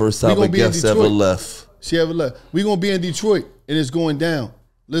Detroit. That's the first time we a gonna be in guest ever Detroit. left. She ever left. We gonna be in Detroit and it's going down.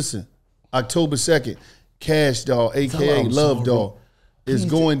 Listen, October 2nd, Kash Doll, aka Love Doll, is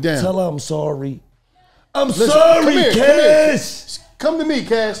going down. Tell her I'm sorry. I'm sorry, Kash. Come to me,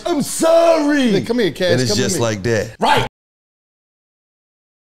 Kash. I'm sorry. Come here, Kash. And it's just like that. Right.